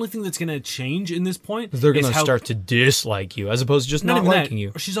 because the only thing that's gonna change in this point they're is gonna how, start to dislike you as opposed to just not even liking that,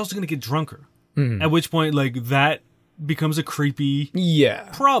 you. She's also gonna get drunker. At which point, like that becomes a creepy Yeah,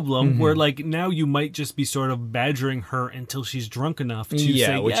 problem where like now you might just be sort of badgering her until she's drunk enough to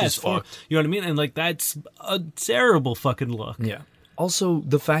say which yes, is or, fucked. you know what I mean? And like that's a terrible fucking look. yeah. Also,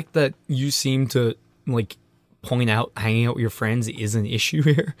 the fact that you seem to like point out hanging out with your friends is an issue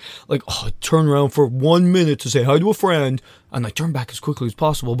here. Like, oh, I turn around for 1 minute to say hi to a friend, and I turn back as quickly as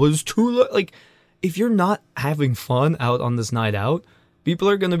possible, but it's too late. Like, if you're not having fun out on this night out, people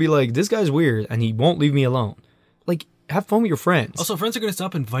are gonna be like, this guy's weird, and he won't leave me alone. Like, have fun with your friends. Also, friends are going to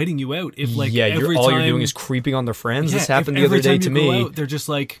stop inviting you out if like yeah, every all time, you're doing is creeping on their friends. yeah, This happened if the other every day time to you go me. out, they're just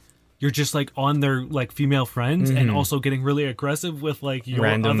like you're just like on their like female friends and also getting really aggressive with like your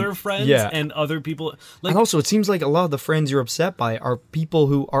Random- other friends yeah. and other people. Like And also, it seems like a lot of the friends you're upset by are people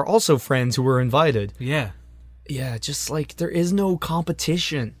who are also friends who were invited. yeah, Yeah, just like there is no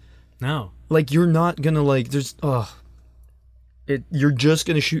competition. no. Like you're not gonna like there's you're just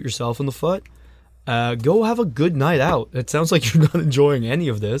gonna shoot yourself in the foot. Go have a good night out. It sounds like you're not enjoying any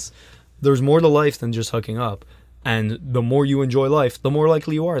of this. There's more to life than just hooking up. And the more you enjoy life, the more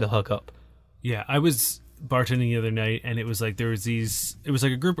likely you are to hook up. Yeah, I was bartending the other night, and it was like there was these. It was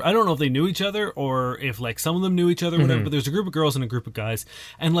like a group. I don't know if they knew each other or if like some of them knew each other, or whatever. But there's a group of girls and a group of guys,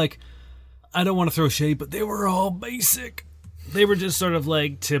 and like I don't want to throw shade, but they were all basic. They were just sort of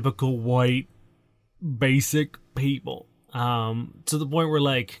like typical white, basic people. To the point where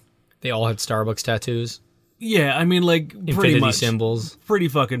like, They all had Starbucks tattoos, yeah, I mean like pretty infinity much, symbols. pretty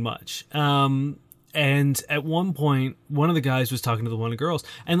fucking much. And at one point, one of the guys was talking to the one of the girls,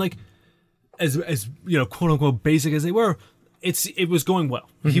 and like, as you know, quote unquote basic as they were, it was going well.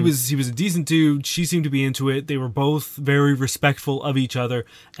 He was a decent dude. She seemed to be into it. They were both very respectful of each other.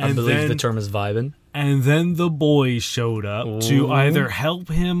 And I believe then, the term is vibing. and then the boys showed up to either help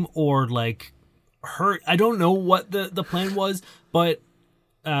him or like hurt. I don't know what the plan was, but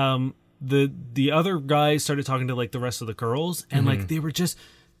the other guys started talking to like the rest of the girls, and like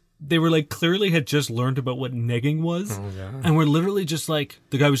they were like clearly had just learned about what negging was, and we're literally just like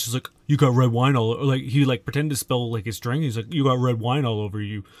the guy was just like, you got red wine all over. Like he like pretended to spill like his drink. He's like, you got red wine all over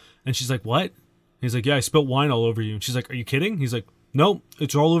you, and she's like, what? He's like, yeah, I spilled wine all over you. And she's like, are you kidding? He's like, no,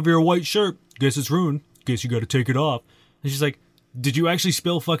 it's all over your white shirt. Guess it's ruined. Guess you got to take it off. And she's like, did you actually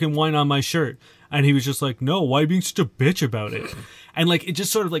spill fucking wine on my shirt? And he was just like, no, why are you being such a bitch about it? And like it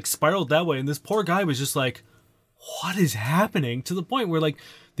just sort of like spiraled that way, and this poor guy was just like, what is happening? To the point where like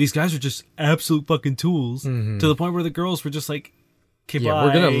these guys were just absolute fucking tools. To the point where the girls were just like, okay, Yeah, bye.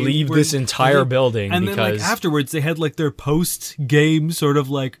 we're gonna leave this entire building And then like because afterwards, they had like their post game sort of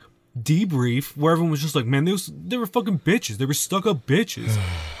like debrief where everyone was just like, man, they were fucking bitches. They were stuck up bitches.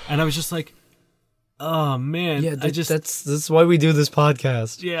 And I was just like, oh man, yeah, I just that's why we do this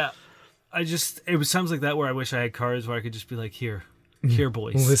podcast. yeah, it was times like that where I wish I had cards where I could just be like, here,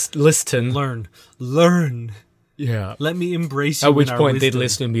 boys, Listen. learn. Yeah. Let me embrace you. At which in our point they'd wisdom.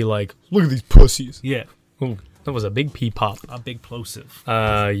 listen and be like, look at these pussies. Yeah, Ooh, that was a big pee pop. a big plosive.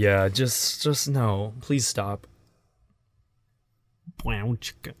 Yeah, just no. Please stop. Wow,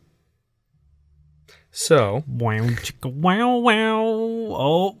 chicka. So, Wow, chicka, wow, wow.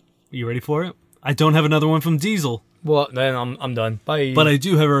 Oh, you ready for it? I don't have another one from Diesel, well, then I'm done. Bye. but I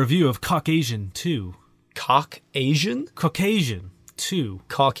do have a review of Caucasian 2. Caucasian? Caucasian 2.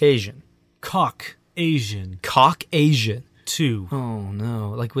 Caucasian. Caucasian Caucasian. 2. Oh no,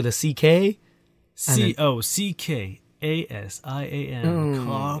 like with a CK? Caucasian.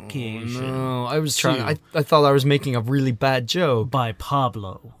 Caucasian. No, I was trying. Two. I thought I was making a really bad joke. By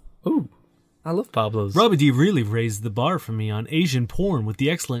Pablo. Ooh, I love Pablo's. Robbie D really raised the bar for me on Asian porn with the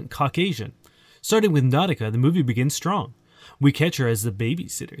excellent Caucasian. Starting with Nautica, the movie begins strong. We catch her as the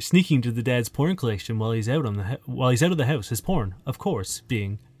babysitter, sneaking to the dad's porn collection while he's out of the house. His porn, of course,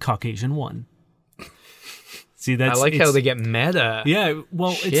 being Caucasian 1. See, I like how they get meta. Yeah,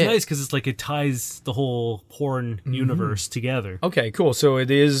 well, it's Shit. nice because it's like it ties the whole porn universe together. Okay, cool. So it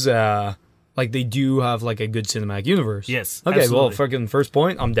is like they do have like a good cinematic universe. Yes, Okay, well, absolutely. fucking first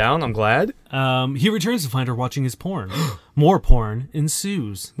point. I'm down. I'm glad. He returns to find her watching his porn. More porn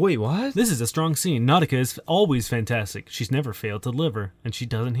ensues. Wait, what? This is a strong scene. Nautica is always fantastic. She's never failed to deliver, and she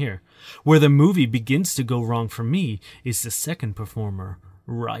doesn't here. Where the movie begins to go wrong for me is the second performer,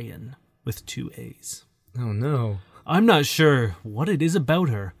 Ryan, with 2 A's. Oh no. I'm not sure what it is about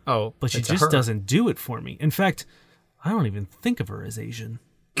her, Oh, but she it's a just her. doesn't do it for me. In fact, I don't even think of her as Asian.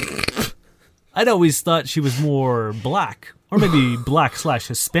 I'd always thought she was more black, or maybe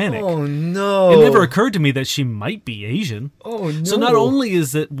black/Hispanic. Oh no. It never occurred to me that she might be Asian. Oh no. So not only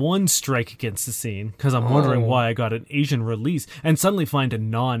is it one strike against the scene, because I'm wondering Oh. why I got an Asian release and suddenly find a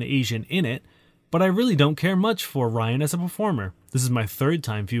non-Asian in it, but I really don't care much for Ryan as a performer. This is my third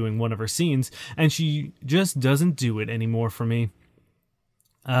time viewing one of her scenes, and she just doesn't do it anymore for me.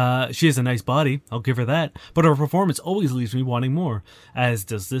 She has a nice body, I'll give her that, but her performance always leaves me wanting more, as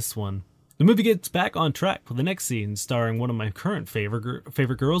does this one. The movie gets back on track for the next scene, starring one of my current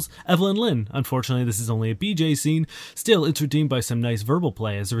favorite girls, Evelyn Lynn. Unfortunately, this is only a BJ scene. Still, it's redeemed by some nice verbal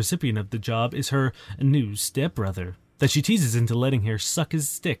play, as the recipient of the job is her new stepbrother, that she teases into letting her suck his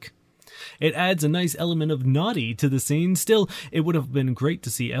stick. It adds a nice element of naughty to the scene. Still, it would have been great to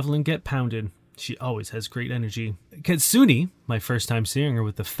see Evelyn get pounded. She always has great energy. Katsuni, my first time seeing her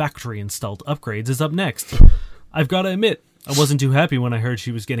with the factory-installed upgrades, is up next. I've got to admit, I wasn't too happy when I heard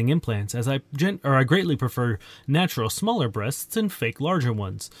she was getting implants, as I greatly prefer natural smaller breasts and fake larger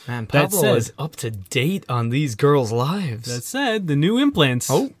ones. Man, That Pablo said- is up to date on these girls' lives. That said, the new implants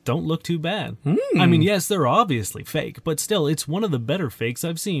don't look too bad. I mean, yes, they're obviously fake, but still, it's one of the better fakes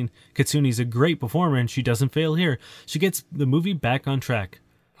I've seen. Katsuni's a great performer, and she doesn't fail here. She gets the movie back on track.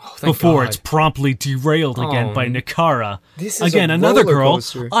 Thank Before God. it's promptly derailed again Oh, by Nikara. this is Again, a another roller girl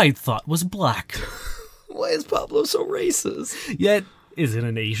coaster. I thought was black. Why is Pablo so racist? Yet, is it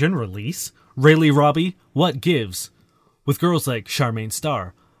an Asian release? Really, Robbie? What gives? With girls like Charmaine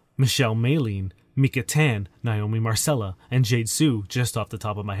Starr, Michelle Maylene, Mika Tan, Naomi Marcella, and Jade Sue, just off the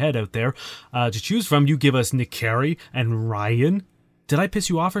top of my head out there, to choose from, you give us Nick Carey and Ryan. Did I piss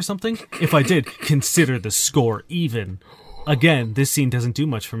you off or something? If I did, consider the score even. Again, this scene doesn't do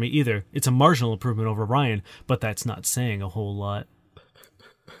much for me either. It's a marginal improvement over Ryan, but that's not saying a whole lot.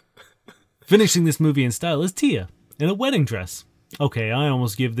 Finishing this movie in style is Tia, in a wedding dress. Okay, I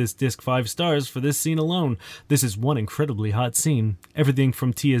almost give this disc 5 stars for this scene alone. This is one incredibly hot scene. Everything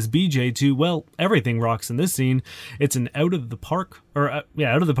from Tia's BJ to, well, everything rocks in this scene. It's an out of the park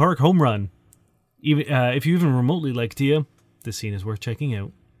home run. Even if you even remotely like Tia, this scene is worth checking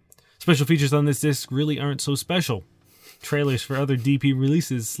out. Special features on this disc really aren't so special. Trailers for other DP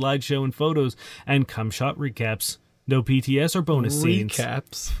releases, slideshow and photos, and cum shot recaps. No PTS or bonus scenes.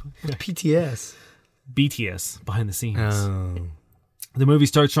 Recaps. PTS. BTS, behind the scenes. Oh. The movie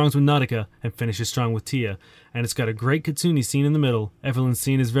starts strong with Nautica and finishes strong with Tia, and it's got a great Katsuni scene in the middle. Evelyn's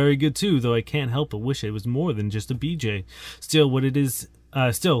scene is very good too, though I can't help but wish it was more than just a BJ. Still, what it is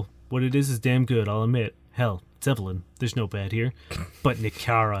damn good, I'll admit. Hell, it's Evelyn. There's no bad here. But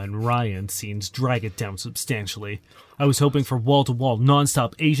Nikara and Ryan scenes drag it down substantially. I was hoping for wall-to-wall,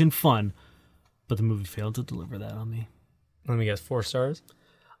 non-stop Asian fun, but the movie failed to deliver that on me. Let me guess, 4 stars?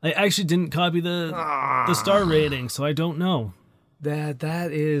 I actually didn't copy the star rating, so I don't know.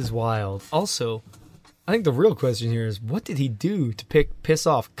 That is wild. Also, I think the real question here is, what did he do to piss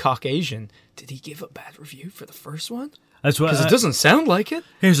off Caucasian? Did he give a bad review for the first one? That's what. Because it doesn't sound like it.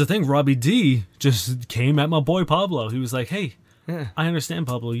 Here's the thing: Robbie D just came at my boy Pablo. He was like, "Hey, Yeah. I understand,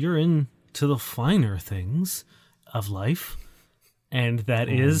 Pablo. You're into the finer things of life, and that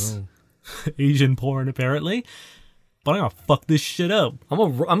is Asian porn, apparently. But I'm gonna fuck this shit up." I'm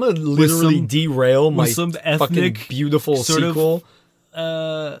gonna literally some- derail my with some fucking ethnic beautiful sort of, sequel.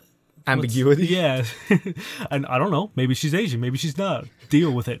 Ambiguity. Yeah, and I don't know. Maybe she's Asian. Maybe she's not.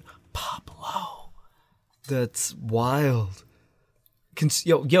 Deal with it, Pablo. That's wild.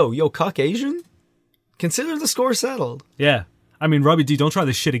 Yo, Caucasian? Consider the score settled. Yeah, I mean, Robbie D, don't try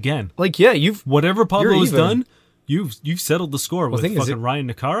this shit again. Like, yeah, Whatever Pablo has even. done, you've settled the score with thing is, fucking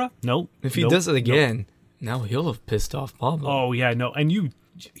Ryan Nakara. Nope. if he Nope. does it again, now he'll have pissed off Pablo. Oh yeah, no, and you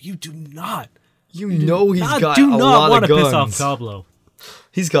do not. you know he's got do a not lot want of to guns. piss off Pablo.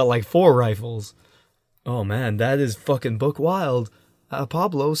 He's got like 4 rifles. Oh man, that is fucking book wild.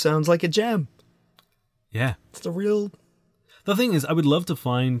 Pablo sounds like a gem. Yeah. It's the real. The thing is, I would love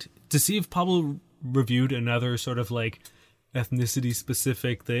to see if Pablo reviewed another sort of like ethnicity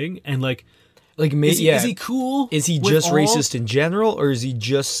specific thing, and like, Like, is he cool? Is he with just all- racist in general, or is he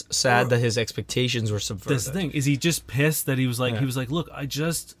just sad that his expectations were subverted? That's the thing. Is he just pissed that he was like, look, I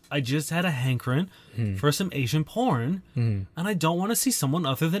just had a hankering for some Asian porn, and I don't want to see someone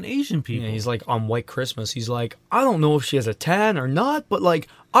other than Asian people. Yeah, he's like, on White Christmas, he's like, I don't know if she has a tan or not, but like,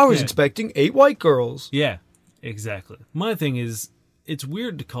 I was Yeah. expecting 8 white girls. Yeah, exactly. My thing is, it's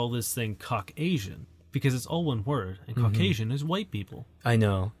weird to call this thing Caucasian because it's all one word, and Caucasian is white people. I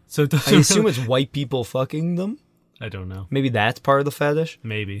know. So it I doesn't assume really- it's white people fucking them. I don't know. Maybe that's part of the fetish.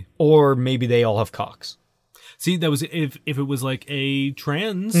 Maybe. Or maybe they all have cocks. See, that was if it was like a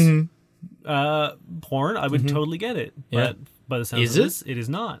trans porn, I would totally get it. Yeah. But by the sounds Is of it? this, it is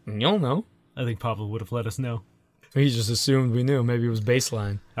not. You'll know. I think Papa would have let us know. He just assumed we knew. Maybe it was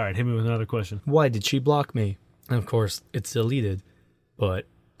baseline. All right, hit me with another question. Why did she block me? And of course, it's deleted. But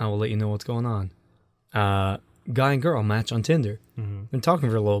I will let you know what's going on. Guy and girl match on Tinder. Been talking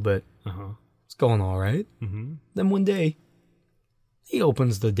for a little bit. It's going all right. Then one day, he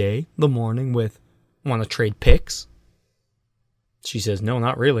opens the morning with, want to trade pics? She says, no,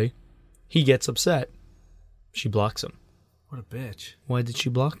 not really. He gets upset. She blocks him. What a bitch. Why did she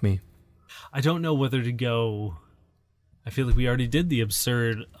block me? I don't know whether to go... I feel like we already did the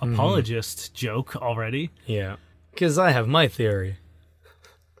absurd apologist joke already. Yeah. Because I have my theory.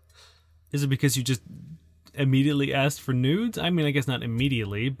 Is it because you just immediately asked for nudes? I mean, I guess not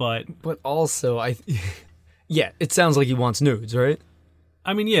immediately, but... But also, yeah, it sounds like he wants nudes, right?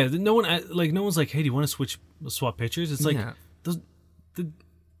 I mean, yeah, no one's like, hey, do you want to swap pictures? It's like, Yeah.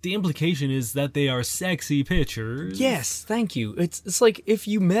 the implication is that they are sexy pictures. Yes, thank you. It's like if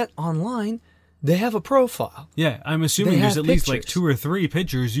you met online, they have a profile. Yeah, I'm assuming They there's have at least like pictures. 2 or 3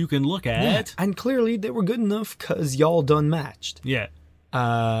 pictures you can look at. And clearly they were good enough because y'all done matched. Yeah.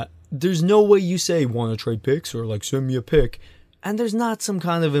 There's no way you say, want to trade pics or like send me a pic. And there's not some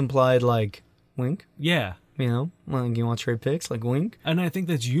kind of implied like wink, Yeah. you know? Like you want to trade pics, like wink. And I think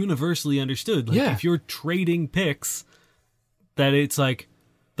that's universally understood. Like, Yeah. if you're trading pics, that it's like,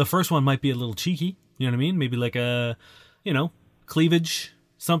 the first one might be a little cheeky. You know what I mean? Maybe like a, cleavage,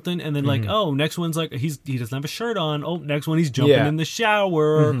 something. And then like, oh, next one's like, he doesn't have a shirt on. Oh, next one he's jumping Yeah. in the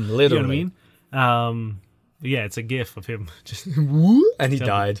shower. Literally. You know what I mean? Yeah, it's a gif of him just And he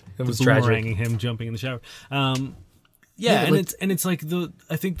died. It was tragic. boomeranging him jumping in the shower. And like- it's like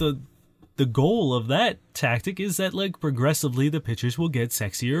I think the goal of that tactic is that like progressively the pictures will get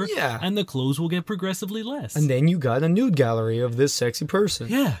sexier, Yeah. and the clothes will get progressively less. And then you got a nude gallery of this sexy person.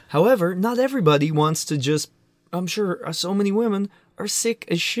 Yeah. However, not everybody wants to just. I'm sure so many women are sick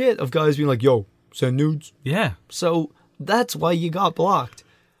as shit of guys being like, yo, send nudes. Yeah. So that's why you got blocked.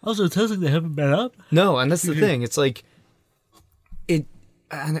 Also, it sounds like they haven't met up. No, and that's the thing. It's like.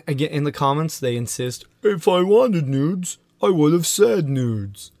 And again, in the comments, they insist, if I wanted nudes, I would have said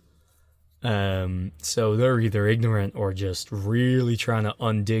nudes. So they're either ignorant or just really trying to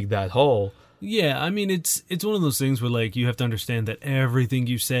undig that hole. Yeah, I mean it's one of those things where like you have to understand that everything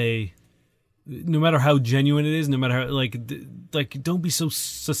you say, no matter how genuine it is, no matter how like don't be so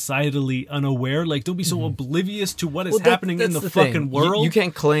societally unaware. Like don't be so oblivious to what is happening in that's the thing. fucking world. You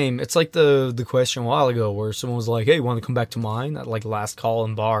can't claim. It's like the question a while ago where someone was like, "Hey, want to come back to mine?" At like last call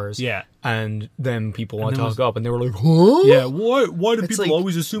in bars. Yeah. And then people want to then talk up, and they were like, "Huh?" Yeah, why do It's people like-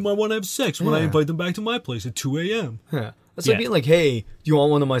 always assume I want to have sex when I Yeah. invite them back to my place at 2 a.m.? Yeah. It's Yeah. like being like, "Hey, do you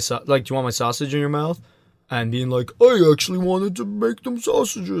want one of my do you want my sausage in your mouth?" And being like, "I actually wanted to make them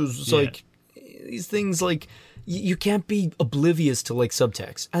sausages." It's Yeah. like these things like you can't be oblivious to like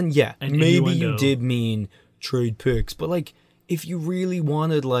subtext. And yeah, And maybe you innuendo. did mean trade pics, but like if you really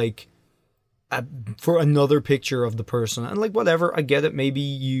wanted like for another picture of the person and like whatever, I get it. Maybe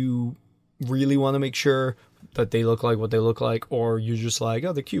you really want to make sure that they look like what they look like, or you're just like,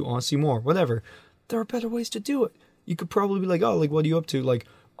 oh, they're cute, I want to see more, whatever. There are better ways to do it. You could probably be like, oh, like what are you up to? Like,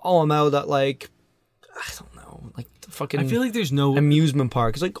 oh, I'm out at like, I don't know, like the fucking I feel like there's no amusement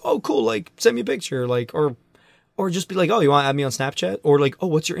park. It's like, oh, cool, like send me a picture, like or just be like, oh, you want to add me on Snapchat? Or like, oh,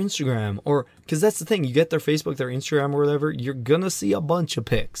 what's your Instagram? Or because that's the thing, you get their Facebook, their Instagram, or whatever, you're gonna see a bunch of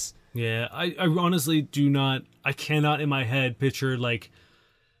pics. Yeah, I honestly I cannot in my head picture like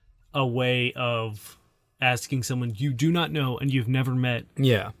a way of asking someone you do not know and you've never met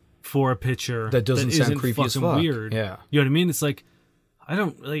Yeah, for a picture that doesn't sound isn't creepy as fucking fuck. weird. Yeah, You know what I mean? It's like I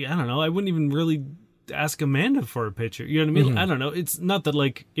don't know. I wouldn't even really ask Amanda for a picture. You know what I mean? I don't know. It's not that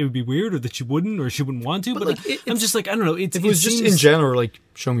like it would be weird or that she wouldn't or she wouldn't want to, but like, I'm just like I don't know. if it was just in general, like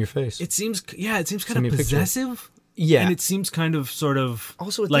show me your face. It seems kind Send me of a picture. possessive. Yeah. And it seems kind of sort of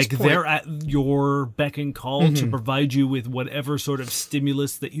Also, at this like point- they're at your beck and call to provide you with whatever sort of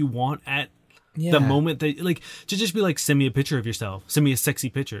stimulus that you want at Yeah. the moment that like to just be like, send me a picture of yourself, send me a sexy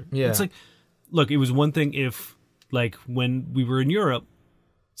picture. Yeah. It's like, look, it was one thing if like when we were in Europe,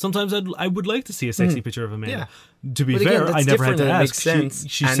 sometimes I would like to see a sexy picture of Amanda. To be But again, fair, that's I never had different to and it ask. makes sense,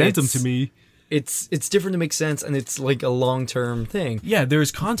 She and sent them it's- to me. It's different to make sense, and it's like a long-term thing. Yeah,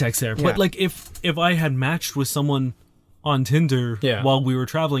 there's context there. Yeah. But like if I had matched with someone on Tinder Yeah. while we were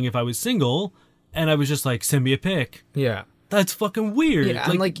traveling, if I was single and I was just like, send me a pic, Yeah. that's fucking weird. Yeah,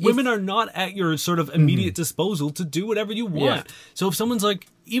 and, like, women are not at your sort of immediate disposal to do whatever you want. Yeah. So if someone's like,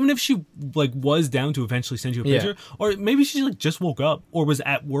 even if she like was down to eventually send you a Yeah. picture, or maybe she like just woke up or was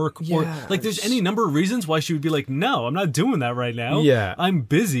at work, or Yeah, like there's any number of reasons why she would be like, no, I'm not doing that right now. Yeah. I'm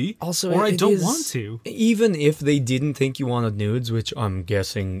busy. Also, or I it don't is- want to. Even if they didn't think you wanted nudes, which I'm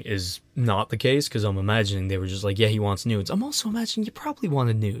guessing is not the case, because I'm imagining they were just like, yeah, he wants nudes. I'm also imagining you probably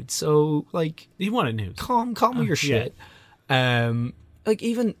wanted nudes, so like, He wanted news. calm with your yeah. shit. Like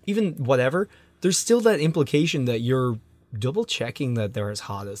even whatever, there's still that implication that you're double checking that they're as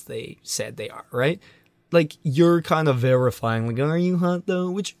hot as they said they are, right? Like you're kind of verifying, like, are you hot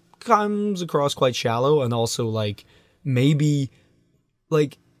though? Which comes across quite shallow, and also like maybe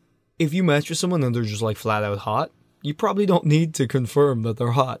like if you match with someone and they're just like flat out hot, you probably don't need to confirm that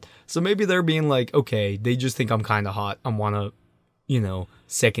they're hot. So maybe they're being like, okay, they just think I'm kind of hot and want to,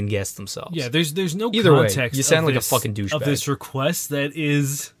 second guess themselves. Yeah, there's no Either way, context. you sound of like a this- fucking of douchebag. this request that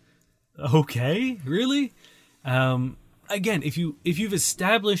is okay. Really, again, if you've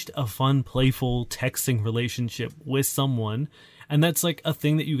established a fun, playful texting relationship with someone, and that's like a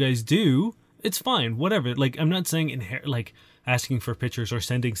thing that you guys do, it's fine. Whatever. Like I'm not saying like asking for pictures or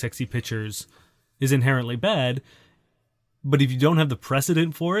sending sexy pictures is inherently bad, but if you don't have the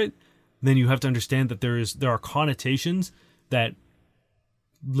precedent for it, then you have to understand that there are connotations that,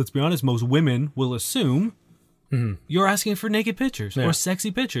 let's be honest, most women will assume you're asking for naked pictures or sexy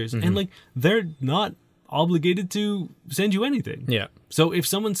pictures, and like they're not obligated to send you anything. Yeah. So if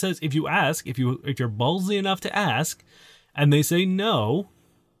someone says, if you're ballsy enough to ask, and they say no,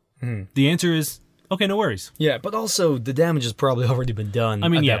 the answer is okay, no worries. Yeah, but also the damage has probably already been done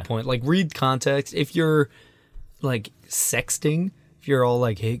at yeah. that point. Like, read context. If you're, like, sexting, if you're all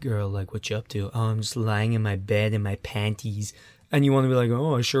like, hey, girl, like, what you up to? Oh, I'm just lying in my bed in my panties. And you want to be like,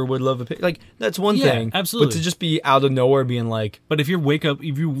 oh, I sure would love a pic. Like, that's one Yeah, thing. absolutely. But to just be out of nowhere being like, But if you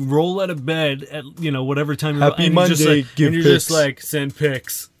roll out of bed at whatever time you're Happy and you're just Monday, like, give and you're just pics. like send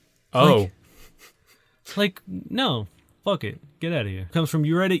pics. oh, Like, no, fuck it. Get out of here. Comes from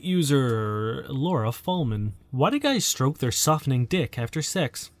Reddit user Laura Fallman. Why do guys stroke their softening dick after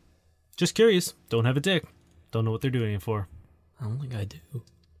sex? Just curious. Don't have a dick. Don't know what they're doing it for. I don't think I do.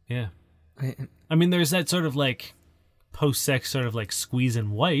 Yeah. I mean, there's that sort of like post-sex sort of like squeeze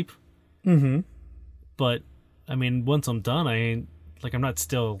and wipe. Mm-hmm. But, I mean, once I'm done, I'm not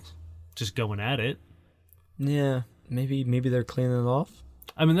still just going at it. Yeah, maybe they're cleaning it off.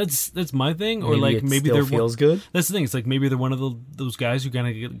 I mean, that's my thing, or Maybe like it maybe still they're feels good. That's the thing. It's like maybe they're one of those guys who kind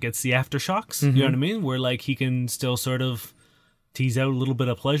of gets the aftershocks. You know what I mean? Where like he can still sort of tease out a little bit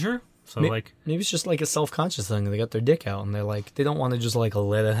of pleasure. So like Maybe it's just like a self-conscious thing. They got their dick out and they're like, they don't want to just like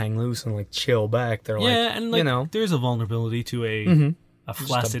let it hang loose and like chill back. They're yeah, like, and like there's a vulnerability to a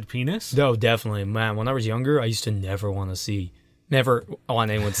flaccid penis. no, definitely, man. When I was younger, I used to never want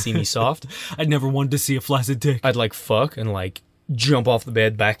anyone to see me soft. I'd never wanted to see a flaccid dick. I'd like fuck and like jump off the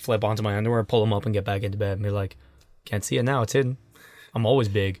bed, backflip onto my underwear, pull them up, and get back into bed and be like, can't see it now. It's hidden. I'm always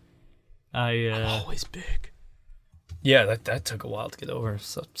big. Always big. Yeah, that took a while to get over.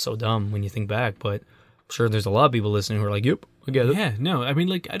 So dumb when you think back, but I'm sure there's a lot of people listening who are like, yep, I get it. Yeah, no, I mean,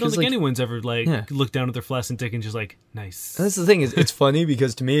 like, I don't 'Cause, think like- anyone's ever like Yeah. looked down at their flaccid dick and just like, nice. And that's the thing, is it's funny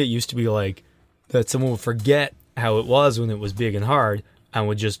because to me it used to be like that someone would forget how it was when it was big and hard and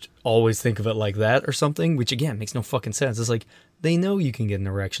would just always think of it like that or something, which again makes no fucking sense. It's like they know you can get an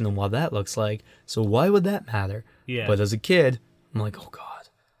erection and what that looks like, so why would that matter? Yeah. But as a kid, I'm like, oh god.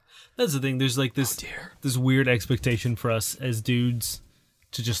 That's the thing. There's like this this weird expectation for us as dudes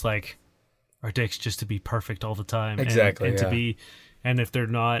to just like our dicks just to be perfect all the time. Exactly, And to yeah. be, and if they're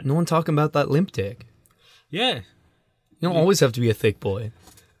not, No one talking about that limp dick. yeah, You don't always have to be a thick boy.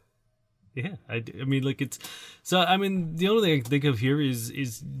 yeah. I mean, like it's. So I mean, the only thing I can think of here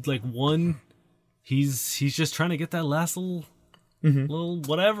is like one, he's just trying to get that last little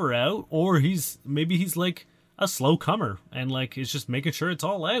whatever out, or maybe he's like a slow comer and like it's just making sure it's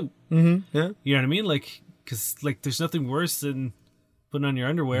all out. Mm-hmm. Yeah. You know what I mean? Like, because like there's nothing worse than putting on your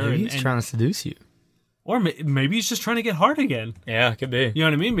underwear Maybe and he's trying to seduce you. or maybe he's just trying to get hard again. Yeah, could be. You know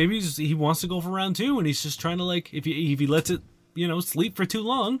what I mean? Maybe he wants to go for round 2 and he's just trying to like if he lets it sleep for too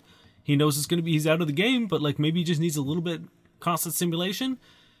long, he knows he's out of the game. But like maybe he just needs a little bit constant stimulation.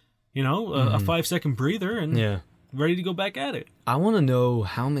 A 5-second breather and Yeah. ready to go back at it. I want to know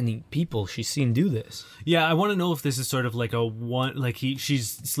how many people she's seen do this. Yeah, I want to know if this is sort of like she's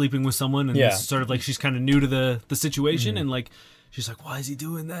sleeping with someone and Yeah. this is sort of like she's kind of new to the situation and like she's like, why is he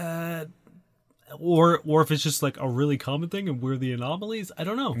doing that? Or if it's just like a really common thing and we're the anomalies. I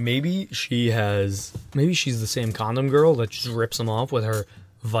don't know. Maybe she's the same condom girl that just rips them off with her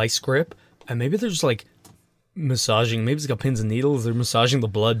vice grip, and maybe they're just like massaging. Maybe it's got pins and needles. They're massaging the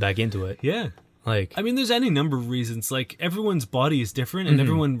blood back into it. Yeah, Like, I mean, there's any number of reasons. Like, everyone's body is different, and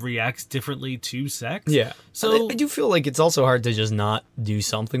everyone reacts differently to sex. yeah. So I do feel like it's also hard to just not do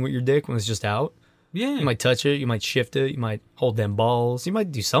something with your dick when it's just out. yeah, You might touch it, you might shift it, you might hold them balls, you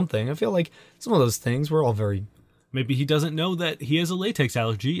might do something. I feel like it's one of those things we're all very. maybe he doesn't know that he has a latex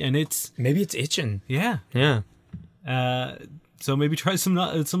allergy, and it's Maybe it's itching. yeah. Yeah. So maybe try some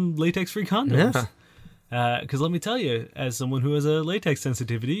latex-free condoms. Yeah. Because let me tell you, as someone who has a latex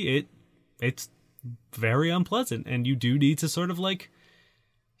sensitivity, it's very unpleasant, and you do need to sort of like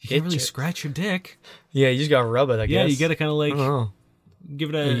you can't really Itch it. scratch your dick. Yeah, you just gotta rub it, I Yeah, guess. you got to kind of like Oh. give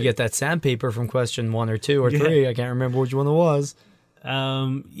it a. You get that sandpaper from question 1 or 2 or Yeah. 3. I can't remember which one it was.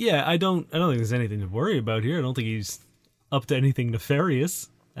 Yeah, I don't think there's anything to worry about here. I don't think he's up to anything nefarious.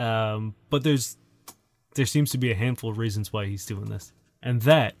 But there seems to be a handful of reasons why he's doing this, and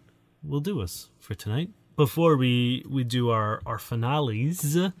that will do us for tonight. Before we do our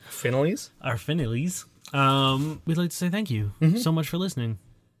finales, Finaleys? our finales, we'd like to say thank you so much for listening.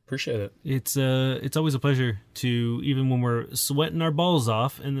 Appreciate it. It's always a pleasure to, even when we're sweating our balls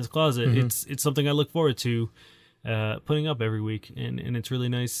off in this closet, it's something I look forward to putting up every week, and it's really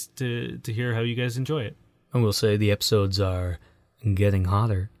nice to hear how you guys enjoy it. And we'll say the episodes are getting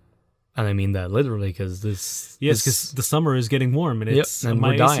hotter. And I mean that literally because this... Yes, this- because the summer is getting warm, and Yep, it's and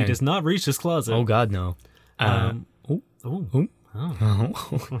my we're dying. AC does not reach this closet. Oh, God, no. Oh, Oh.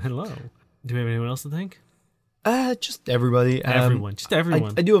 hello. Do we have anyone else to thank? Just everybody. Everyone, just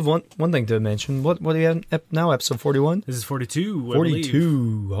everyone. I do have one thing to mention. What do you have now? Episode 41? This is 42. I believe.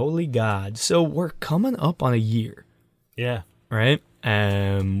 42. Holy God. So we're coming up on a year, Yeah. right?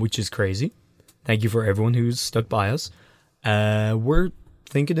 Which is crazy. Thank you for everyone who's stuck by us. We're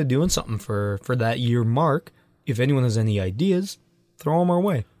thinking of doing something for that year mark. If anyone has any ideas, throw them our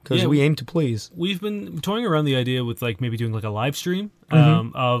way because Yeah, we aim to please. We've been toying around the idea with like maybe doing like a live stream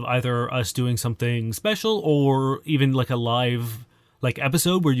of either us doing something special or even like a live like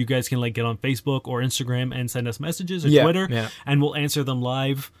episode where you guys can like get on Facebook or Instagram and send us messages or Yeah, Twitter, yeah. and we'll answer them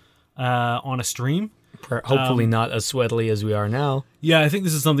live on a stream. Hopefully not as sweatily as we are now. Yeah, I think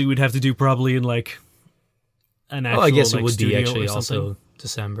this is something we'd have to do probably in like an actual. Well, I guess like, it would be studio actually or something. also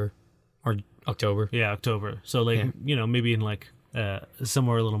December or October. Yeah, October. So like maybe in like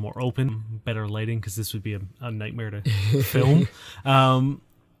somewhere a little more open, better lighting, because this would be a nightmare to film.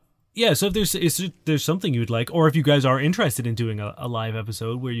 Yeah, so if there's something you'd like, or if you guys are interested in doing a live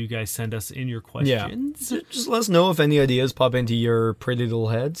episode where you guys send us in your questions. Just let us know if any ideas pop into your pretty little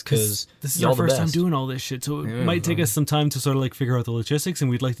heads because This is our first time doing all this shit, so it might take us some time to sort of like figure out the logistics, and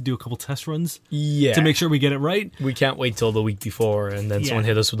we'd like to do a couple test runs to make sure we get it right. we can't wait till the week before and then Yeah. someone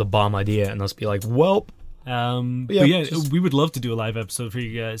hit us with a bomb idea and us be like, "Welp." But yeah, just- we would love to do a live episode for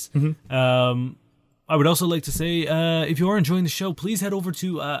you guys. I would also like to say, if you are enjoying the show, please head over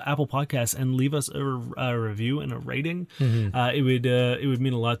to Apple Podcasts and leave us a review and a rating. It would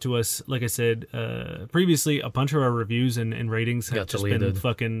mean a lot to us. Like I said previously, a bunch of our reviews and ratings have Got just been deleted.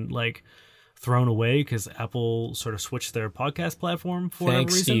 fucking like thrown away because Apple sort of switched their podcast platform for whatever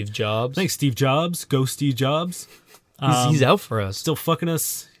Thanks, reason. Steve Jobs. Thanks, Steve Jobs. Go, Steve Jobs. He's out for us. Still fucking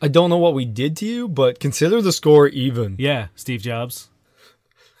us. I don't know what we did to you, but consider the score even. Yeah, Steve Jobs.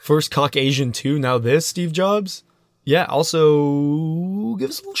 First Caucasian 2, now this, Steve Jobs. Yeah, also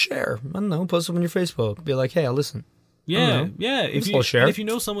give us a little share. I don't know, post it on your Facebook. Be like, hey, I'll listen. Yeah, know. yeah. Give us a little share. If you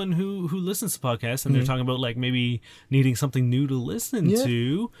know someone who listens to podcasts and they're talking about like maybe needing something new to listen Yeah.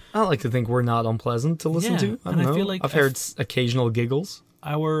 to, I don't like to think we're not unpleasant to listen Yeah, to. I don't and I know. feel like I've heard occasional giggles.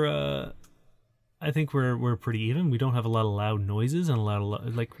 I think we're pretty even. We don't have a lot of loud noises and a lot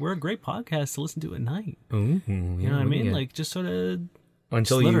of like we're a great podcast to listen to at night. Ooh, You know what I mean? Like just sort of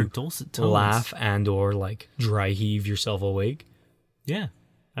until let our you dulcet tones. laugh and or like dry heave yourself awake. Yeah,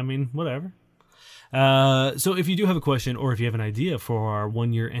 I mean whatever. So if you do have a question or if you have an idea for our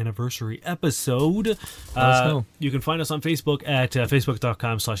 1 year anniversary episode, us know. you can find us on Facebook at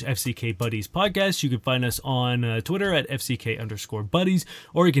facebook.com/FCK Buddies Podcast. You can find us on Twitter at FCK_buddies,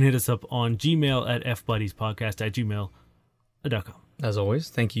 or you can hit us up on Gmail at fbuddiespodcast@gmail.com. As always,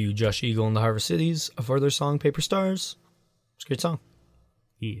 thank you, Josh Eagle and the Harvest Cities for their song Paper Stars. It's a great song.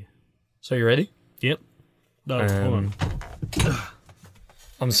 Yeah. So you ready? Yep. Oh, hold on.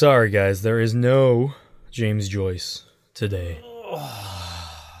 I'm sorry, guys. There is no James Joyce today. You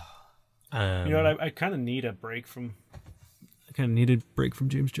know what? I kind of need a break from. I kind of needed a break from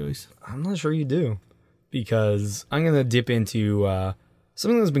James Joyce. I'm not sure you do. Because I'm going to dip into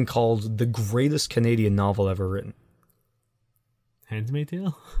something that's been called the greatest Canadian novel ever written. Handmaid's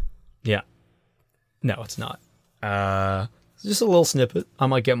Tale. Yeah. No, it's not. It's just a little snippet. I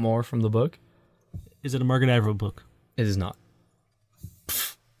might get more from the book. Is it a Margaret Atwood book? It is not.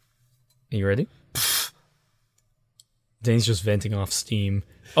 Are you ready? Dane's just venting off steam.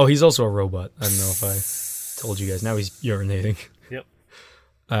 Oh, he's also a robot. I don't know if I told you guys. Now he's urinating. Yep.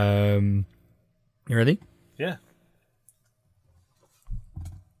 You ready? Yeah.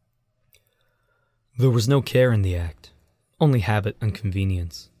 There was no care in the act, only habit and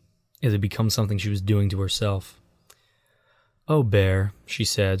convenience. It had become something she was doing to herself. "Oh, Bear," she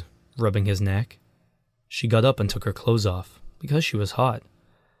said, rubbing his neck. She got up and took her clothes off, because she was hot.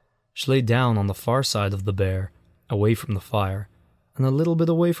 She lay down on the far side of the bear, away from the fire, and a little bit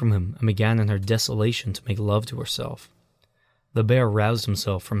away from him, and began in her desolation to make love to herself. The bear roused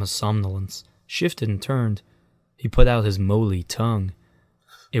himself from his somnolence, shifted and turned. He put out his moly tongue.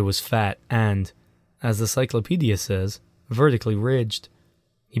 It was fat and, as the cyclopedia says, vertically ridged.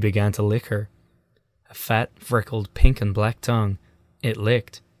 He began to lick her. A fat, freckled, pink and black tongue. It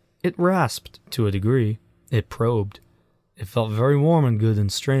licked. It rasped, to a degree. It probed. It felt very warm and good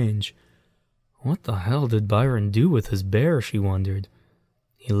and strange. What the hell did Byron do with his bear, she wondered.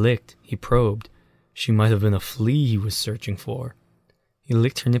 He licked. He probed. She might have been a flea he was searching for. He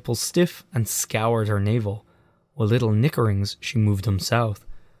licked her nipples stiff and scoured her navel. With little nickerings, she moved him south.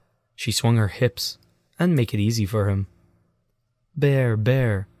 She swung her hips, and make it easy for him. "Bear,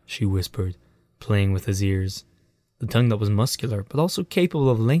 bear," she whispered, playing with his ears. The tongue that was muscular, but also capable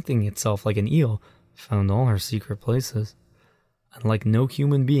of lengthening itself like an eel, found all her secret places. And like no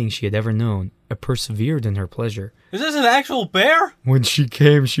human being she had ever known, it persevered in her pleasure. Is this an actual bear? When she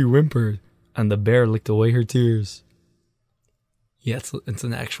came, she whimpered, and the bear licked away her tears. Yeah, it's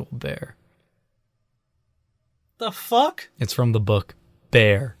an actual bear. The fuck? It's from the book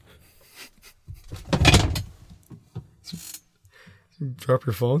Bear. Drop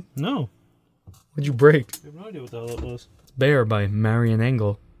your phone? No. What'd you break? I have no idea what the hell that was. Bear by Marian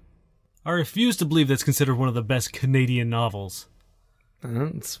Engel. I refuse to believe that's considered one of the best Canadian novels.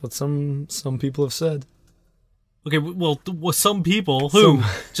 That's what some people have said. Okay, well, some people. Who?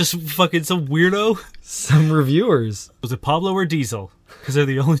 Just fucking some weirdo? Some reviewers. Was it Pablo or Diesel? Because they're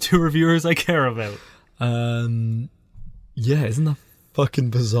the only two reviewers I care about. Yeah, isn't that fucking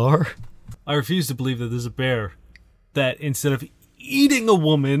bizarre? I refuse to believe that there's a bear that, instead of eating a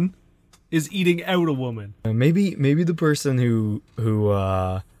woman, is eating out a woman. Maybe the person who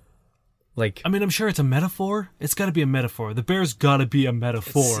like... I mean, I'm sure it's a metaphor. It's got to be a metaphor. The bear's got to be a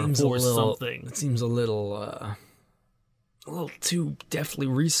metaphor for something. It seems a little too deftly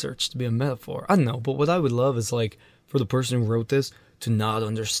researched to be a metaphor. I don't know, but what I would love is, like, for the person who wrote this to not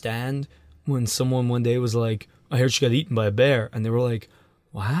understand when someone one day was like, "I heard she got eaten by a bear," and they were like,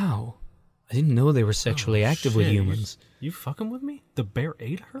 "Wow, I didn't know they were sexually active with humans." You fucking with me? The bear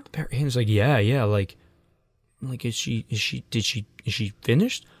ate her? The bear ate her. It's like, yeah, like, is she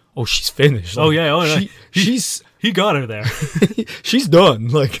finished? Oh, she's finished. Like, no. He got her there. She's done.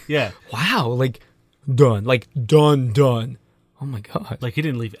 Like, yeah. Wow. Like, done. Like, done. Oh my god. Like, he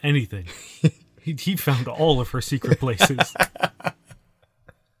didn't leave anything. he found all of her secret places.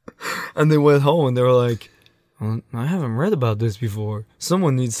 And they went home and they were like, "Well, I haven't read about this before.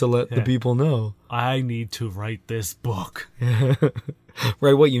 Someone needs to let the people know. I need to write this book."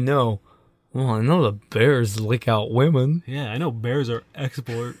 Write what you know. Well, I know the bears lick out women. Yeah, I know bears are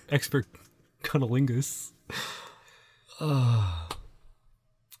expert cunnilingus.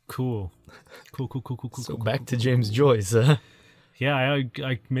 Cool. So back to James Joyce, huh? Yeah,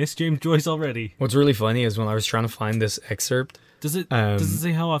 I miss James Joyce already. What's really funny is when I was trying to find this excerpt. Does it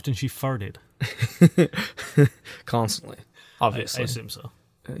say how often she farted? Constantly, obviously. I assume so.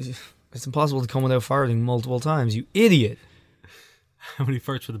 It's impossible to come without farting multiple times, you idiot. How many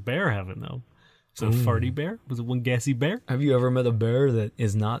farts would the bear having, though? Was it a farty bear? Was it one gassy bear? Have you ever met a bear that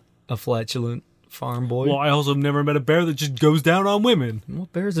is not a flatulent farm boy? Well, I also have never met a bear that just goes down on women.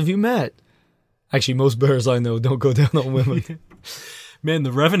 What bears have you met? Actually, most bears I know don't go down on women. Man,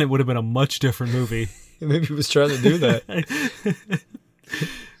 The Revenant would have been a much different movie. Maybe he was trying to do that.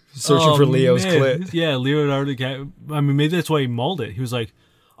 Searching for Leo's clit. Yeah, Leonardo DiCaprio. I mean, maybe that's why he mauled it. He was like,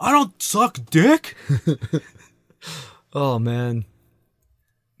 "I don't suck dick." Oh, man.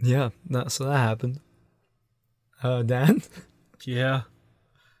 Yeah, so that happened. Dan? Yeah.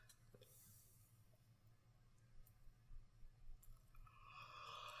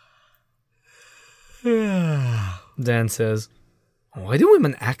 Dan says, "Why do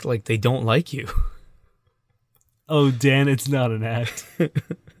women act like they don't like you?" Oh, Dan, it's not an act.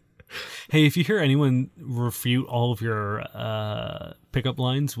 Hey, if you hear anyone refute all of your pickup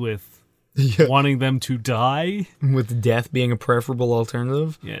lines with wanting them to die, with death being a preferable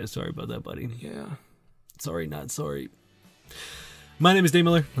alternative. Yeah, sorry about that, buddy. Yeah. Sorry, not sorry. My name is Dave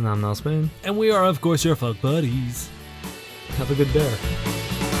Miller. And I'm Nels Payne. And we are, of course, your fuck buddies. Have a good bear.